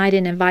us tonight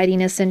and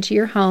inviting us into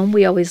your home.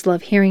 We always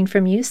love hearing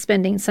from you,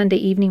 spending Sunday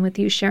evening with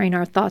you, sharing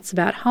our thoughts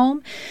about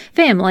home,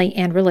 family,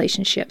 and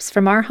relationships.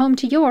 From our home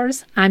to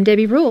yours, I'm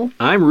Debbie Rule.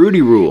 I'm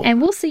Rudy Rule.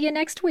 And we'll see you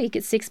next week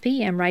at 6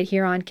 p.m. right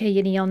here on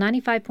KNEL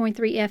 95.3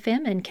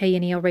 FM and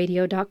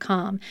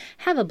KNELradio.com.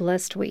 Have a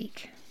blessed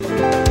week.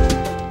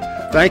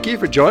 Thank you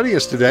for joining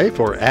us today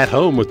for At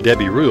Home with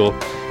Debbie Rule.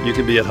 You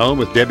can be at home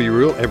with Debbie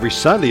Rule every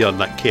Sunday on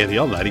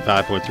KNEL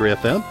 95.3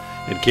 FM.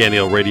 and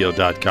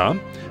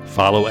KNELradio.com.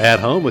 Follow At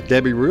Home with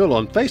Debbie Rule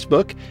on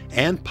Facebook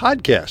and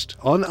podcast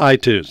on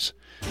iTunes.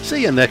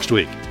 See you next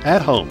week,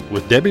 At Home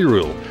with Debbie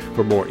Rule,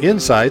 for more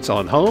insights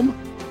on home,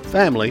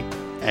 family,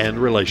 and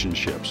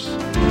relationships.